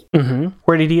escaped. Mm-hmm.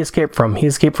 Where did he escape from? He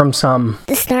escaped from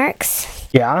the Snarks.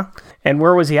 Yeah. And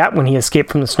where was he at when he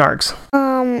escaped from the Snarks?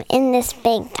 In this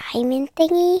big diamond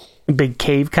thingy. Big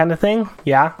cave kind of thing?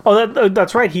 Yeah. Oh,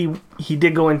 that's right. He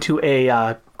did go into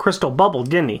a crystal bubble,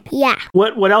 didn't he? Yeah.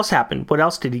 What else happened? What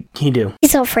else did he do? He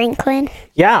saw Franklin.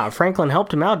 Yeah, Franklin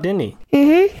helped him out, didn't he?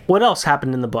 Mm-hmm. What else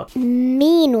happened in the book?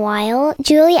 Meanwhile,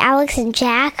 Julie, Alex, and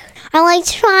Jack are like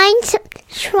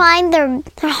trying their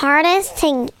hardest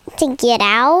to get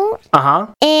out. Uh-huh.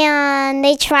 And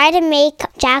they try to make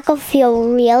Jackal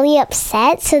feel really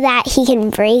upset so that he can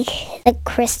break the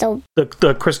crystal.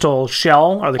 The crystal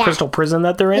shell or the crystal prison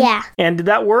that they're in? Yeah. And did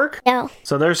that work? No.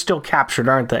 So they're still captured,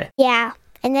 aren't they? Yeah.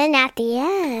 And then at the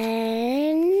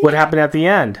end... What happened at the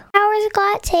end? Powers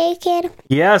got taken.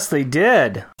 Yes, they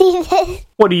did. I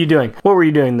What are you doing? What were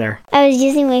you doing there? was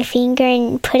using my finger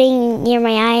and putting near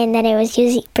my eye, and then I was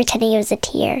pretending it was a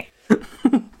tear.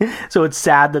 So it's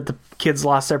sad that the kids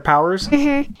lost their powers?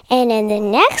 Mm-hmm. And in the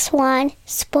next one,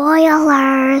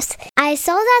 spoilers. I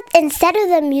saw that instead of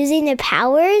them using their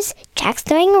powers, Jack's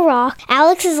throwing a rock.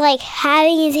 Alex is like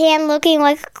having his hand looking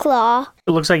like a claw.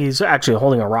 It looks like he's actually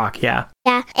holding a rock, yeah.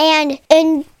 Yeah,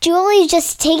 and Julie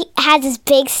just has this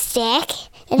big stick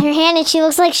in her hand, and she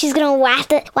looks like she's gonna whack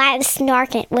the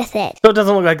snark with it. So it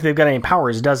doesn't look like they've got any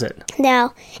powers, does it?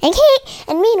 No. And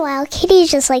meanwhile, Kitty's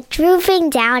just like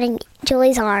drooping down in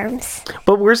Julie's arms.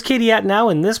 But where's Katie at now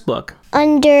in this book?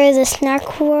 Under the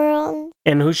Snark World,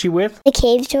 And who's she with? the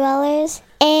cave dwellers,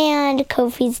 and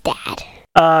Kofi's dad.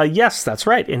 Yes, that's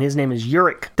right. And his name is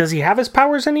Yurik. Does he have his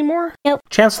powers anymore? Nope.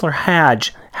 Chancellor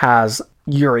Hadge has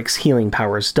Yurik's healing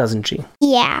powers, doesn't she?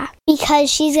 Yeah, because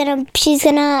she's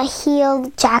gonna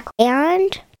heal Jack,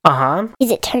 and Uh-huh.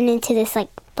 it turned into this like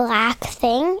black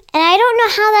thing, and I don't know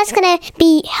how that's gonna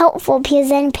be helpful because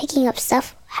then picking up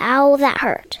stuff, how that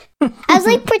hurt. I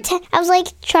was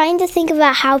like trying to think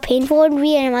about how painful it would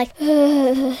be, and I'm like,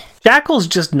 ugh. Jackal's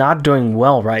just not doing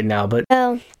well right now, but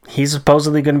Oh, he's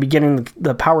supposedly going to be getting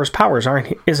the powers,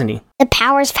 isn't he? the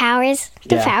powers,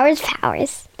 the Yeah.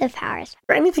 powers. Is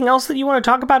there anything else that you want to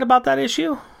talk about that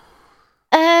issue?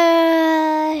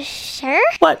 Sure.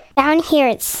 What? Down here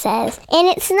it says, and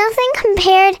it's nothing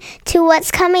compared to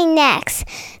what's coming next.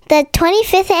 The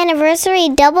 25th anniversary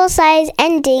double-size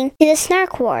ending to the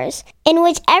Snark Wars, in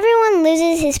which everyone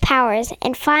loses his powers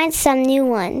and finds some new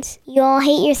ones. You'll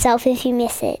hate yourself if you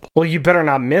miss it. Well, you better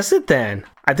not miss it then.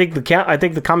 I think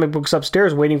the comic book's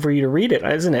upstairs waiting for you to read it,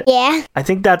 isn't it? Yeah. I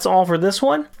think that's all for this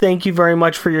one. Thank you very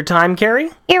much for your time,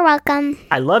 Carrie. You're welcome.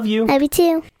 I love you. Love you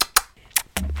too.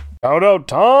 Shout out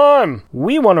time!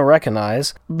 We want to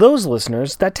recognize those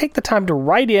listeners that take the time to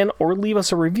write in or leave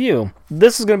us a review.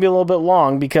 This is going to be a little bit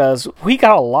long because we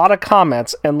got a lot of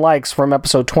comments and likes from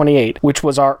episode 28, which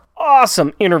was our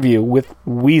awesome interview with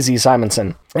Wheezy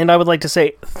Simonson. And I would like to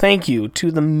say thank you to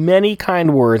the many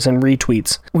kind words and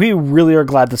retweets. We really are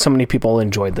glad that so many people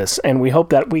enjoyed this, and we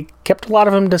hope that we kept a lot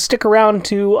of them to stick around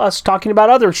to us talking about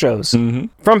other shows. Mm-hmm.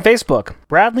 From Facebook,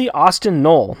 Bradley Austin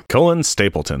Knoll, Colin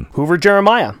Stapleton, Hoover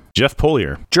Jeremiah, Jeff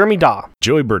Polier, Jeremy Daw,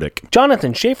 Joey Burdick,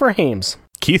 Jonathan Schaefer-Hames,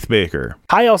 Keith Baker,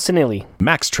 Kyle Sinilli,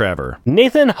 Max Traver,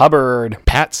 Nathan Hubbard,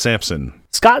 Pat Sampson,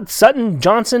 Scott Sutton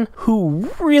Johnson, who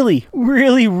really,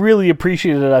 really, really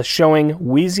appreciated us showing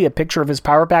Wheezy a picture of his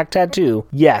Power Pack tattoo.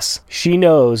 Yes, she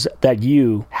knows that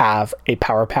you have a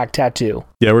Power Pack tattoo.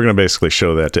 Yeah, we're going to basically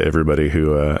show that to everybody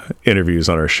who interviews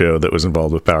on our show that was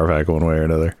involved with Power Pack one way or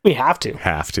another. We have to.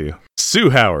 Have to.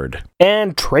 Sue Howard.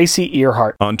 And Tracy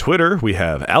Earhart. On Twitter, we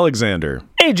have Alexander.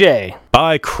 AJ.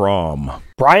 By Crom.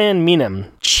 Brian Meenam.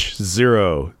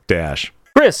 0 dash.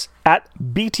 Chris at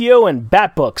BTO and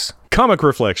Batbooks. Comic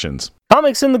Reflections.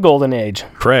 Comics in the Golden Age.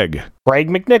 Craig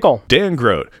McNichol. Dan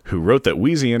Grote, who wrote that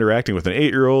Wheezy interacting with an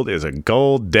 8-year-old is a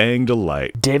gold dang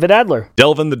delight. David Adler.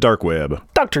 Delvin the Dark Web.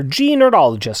 Dr. G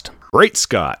Nerdologist. Great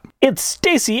Scott. It's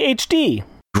Stacy HD.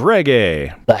 Greg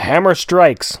A. The Hammer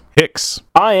Strikes. Hicks.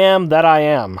 I Am That I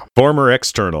Am. Former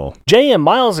External. Jay and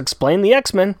Miles Explain the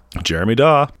X-Men. Jeremy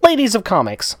Daw. Ladies of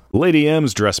Comics. Lady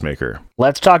M's Dressmaker.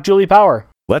 Let's Talk Julie Power.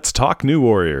 Let's Talk New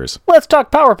Warriors. Let's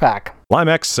Talk Power Pack.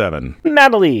 Limex7.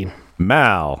 Natalie.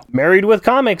 Mal. Married with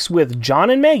Comics with John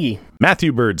and Maggie.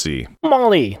 Matthew Birdsey.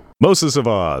 Molly. Moses of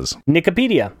Oz.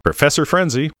 Nicopedia. Professor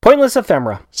Frenzy. Pointless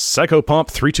Ephemera. Psychopomp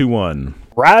 321.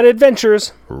 Rad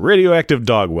Adventures. Radioactive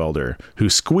Dog Welder, who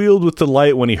squealed with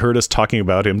delight when he heard us talking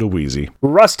about him to Wheezy.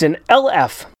 Rustin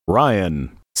LF.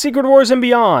 Ryan. Secret Wars and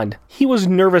Beyond. He was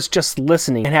nervous just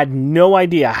listening and had no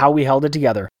idea how we held it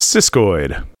together.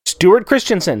 Siskoid. Stuart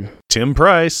Christensen. Tim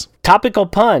Price. Topical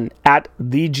Pun at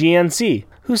the GNC,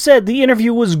 who said the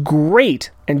interview was great,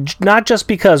 and not just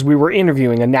because we were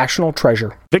interviewing a national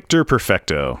treasure. Victor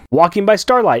Perfecto. Walking by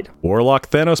Starlight. Warlock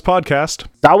Thanos Podcast.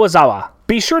 Zawazawa.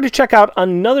 Be sure to check out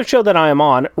another show that I am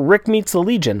on, Rick Meets the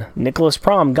Legion. Nicholas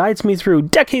Prom guides me through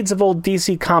decades of old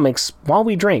DC comics while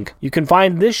we drink. You can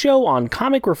find this show on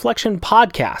Comic Reflection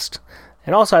Podcast.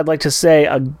 And also, I'd like to say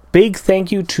a big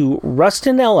thank you to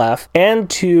Rustin LF and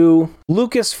to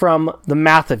Lucas from The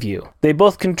Math of You. They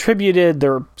both contributed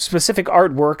their specific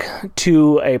artwork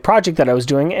to a project that I was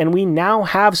doing, and we now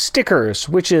have stickers,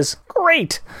 which is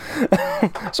great.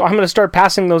 So I'm going to start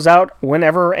passing those out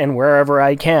whenever and wherever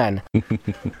I can.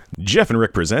 Jeff and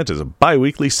Rick Present is a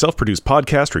bi-weekly self-produced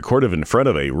podcast recorded in front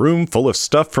of a room full of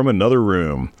stuff from another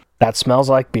room. That smells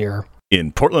like beer.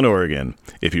 In Portland, Oregon.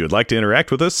 If you would like to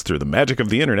interact with us through the magic of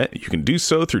the internet, you can do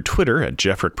so through Twitter at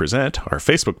Jeff Rick Present, our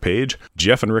Facebook page,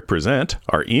 Jeff and Rick Present,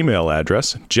 our email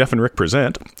address, Jeff and Rick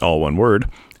Present, all one word,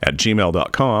 at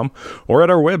gmail.com, or at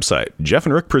our website,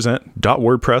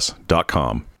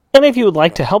 jeffandrickpresent.wordpress.com. And if you would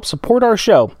like to help support our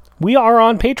show, we are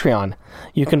on Patreon.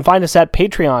 You can find us at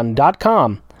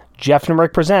patreon.com, Jeff and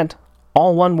Rick Present,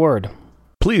 all one word.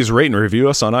 Please rate and review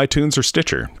us on iTunes or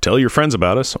Stitcher. Tell your friends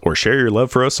about us or share your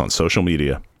love for us on social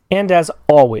media. And as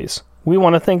always, we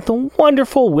want to thank the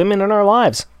wonderful women in our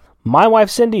lives. My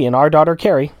wife Cindy and our daughter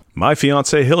Carrie. My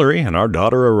fiancée Hillary and our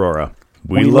daughter Aurora.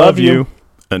 We love you.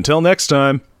 Until next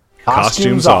time,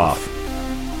 costumes off.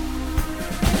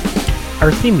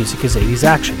 Our theme music is 80s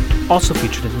Action. Also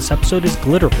featured in this episode is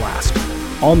Glitter Blast.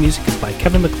 All music is by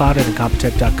Kevin McLeod at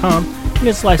Incompetech.com and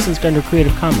is licensed under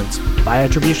Creative Commons by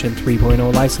Attribution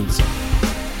 3.0 license.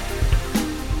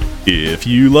 If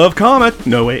you love comic...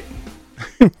 No, wait.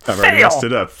 I've already messed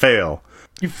it up. Fail.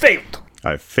 You failed.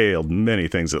 I've failed many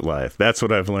things at life. That's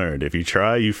what I've learned. If you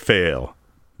try, you fail.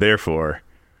 Therefore...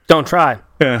 Don't try.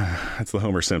 That's the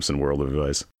Homer Simpson world of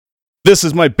advice. This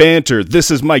is my banter.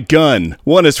 This is my gun.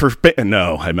 One is for...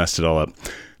 No, I messed it all up.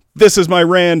 This is my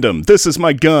random. This is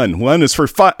my gun. One is for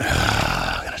I'm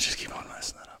gonna just keep on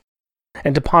messing that up.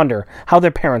 And to ponder how their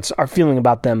parents are feeling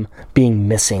about them being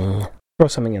missing. Throw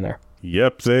something in there.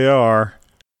 Yep, they are.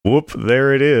 Whoop,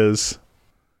 there it is.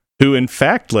 Who in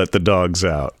fact let the dogs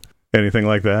out. Anything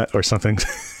like that? Or something...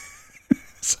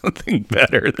 something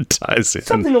better that ties in.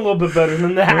 Something a little bit better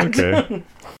than that. Okay.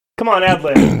 Come on,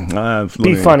 ad-lib.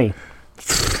 Be funny.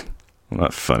 I'm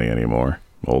not funny anymore.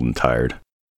 I'm old and tired.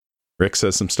 Rick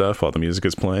says some stuff while the music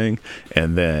is playing,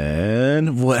 and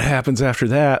then what happens after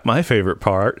that? My favorite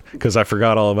part, because I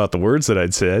forgot all about the words that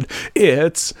I'd said.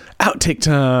 It's outtake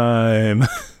time.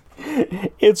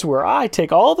 It's where I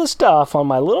take all the stuff on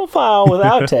my little file with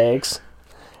outtakes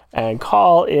and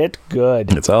call it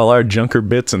good. It's all our junker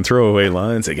bits and throwaway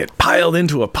lines that get piled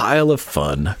into a pile of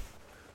fun.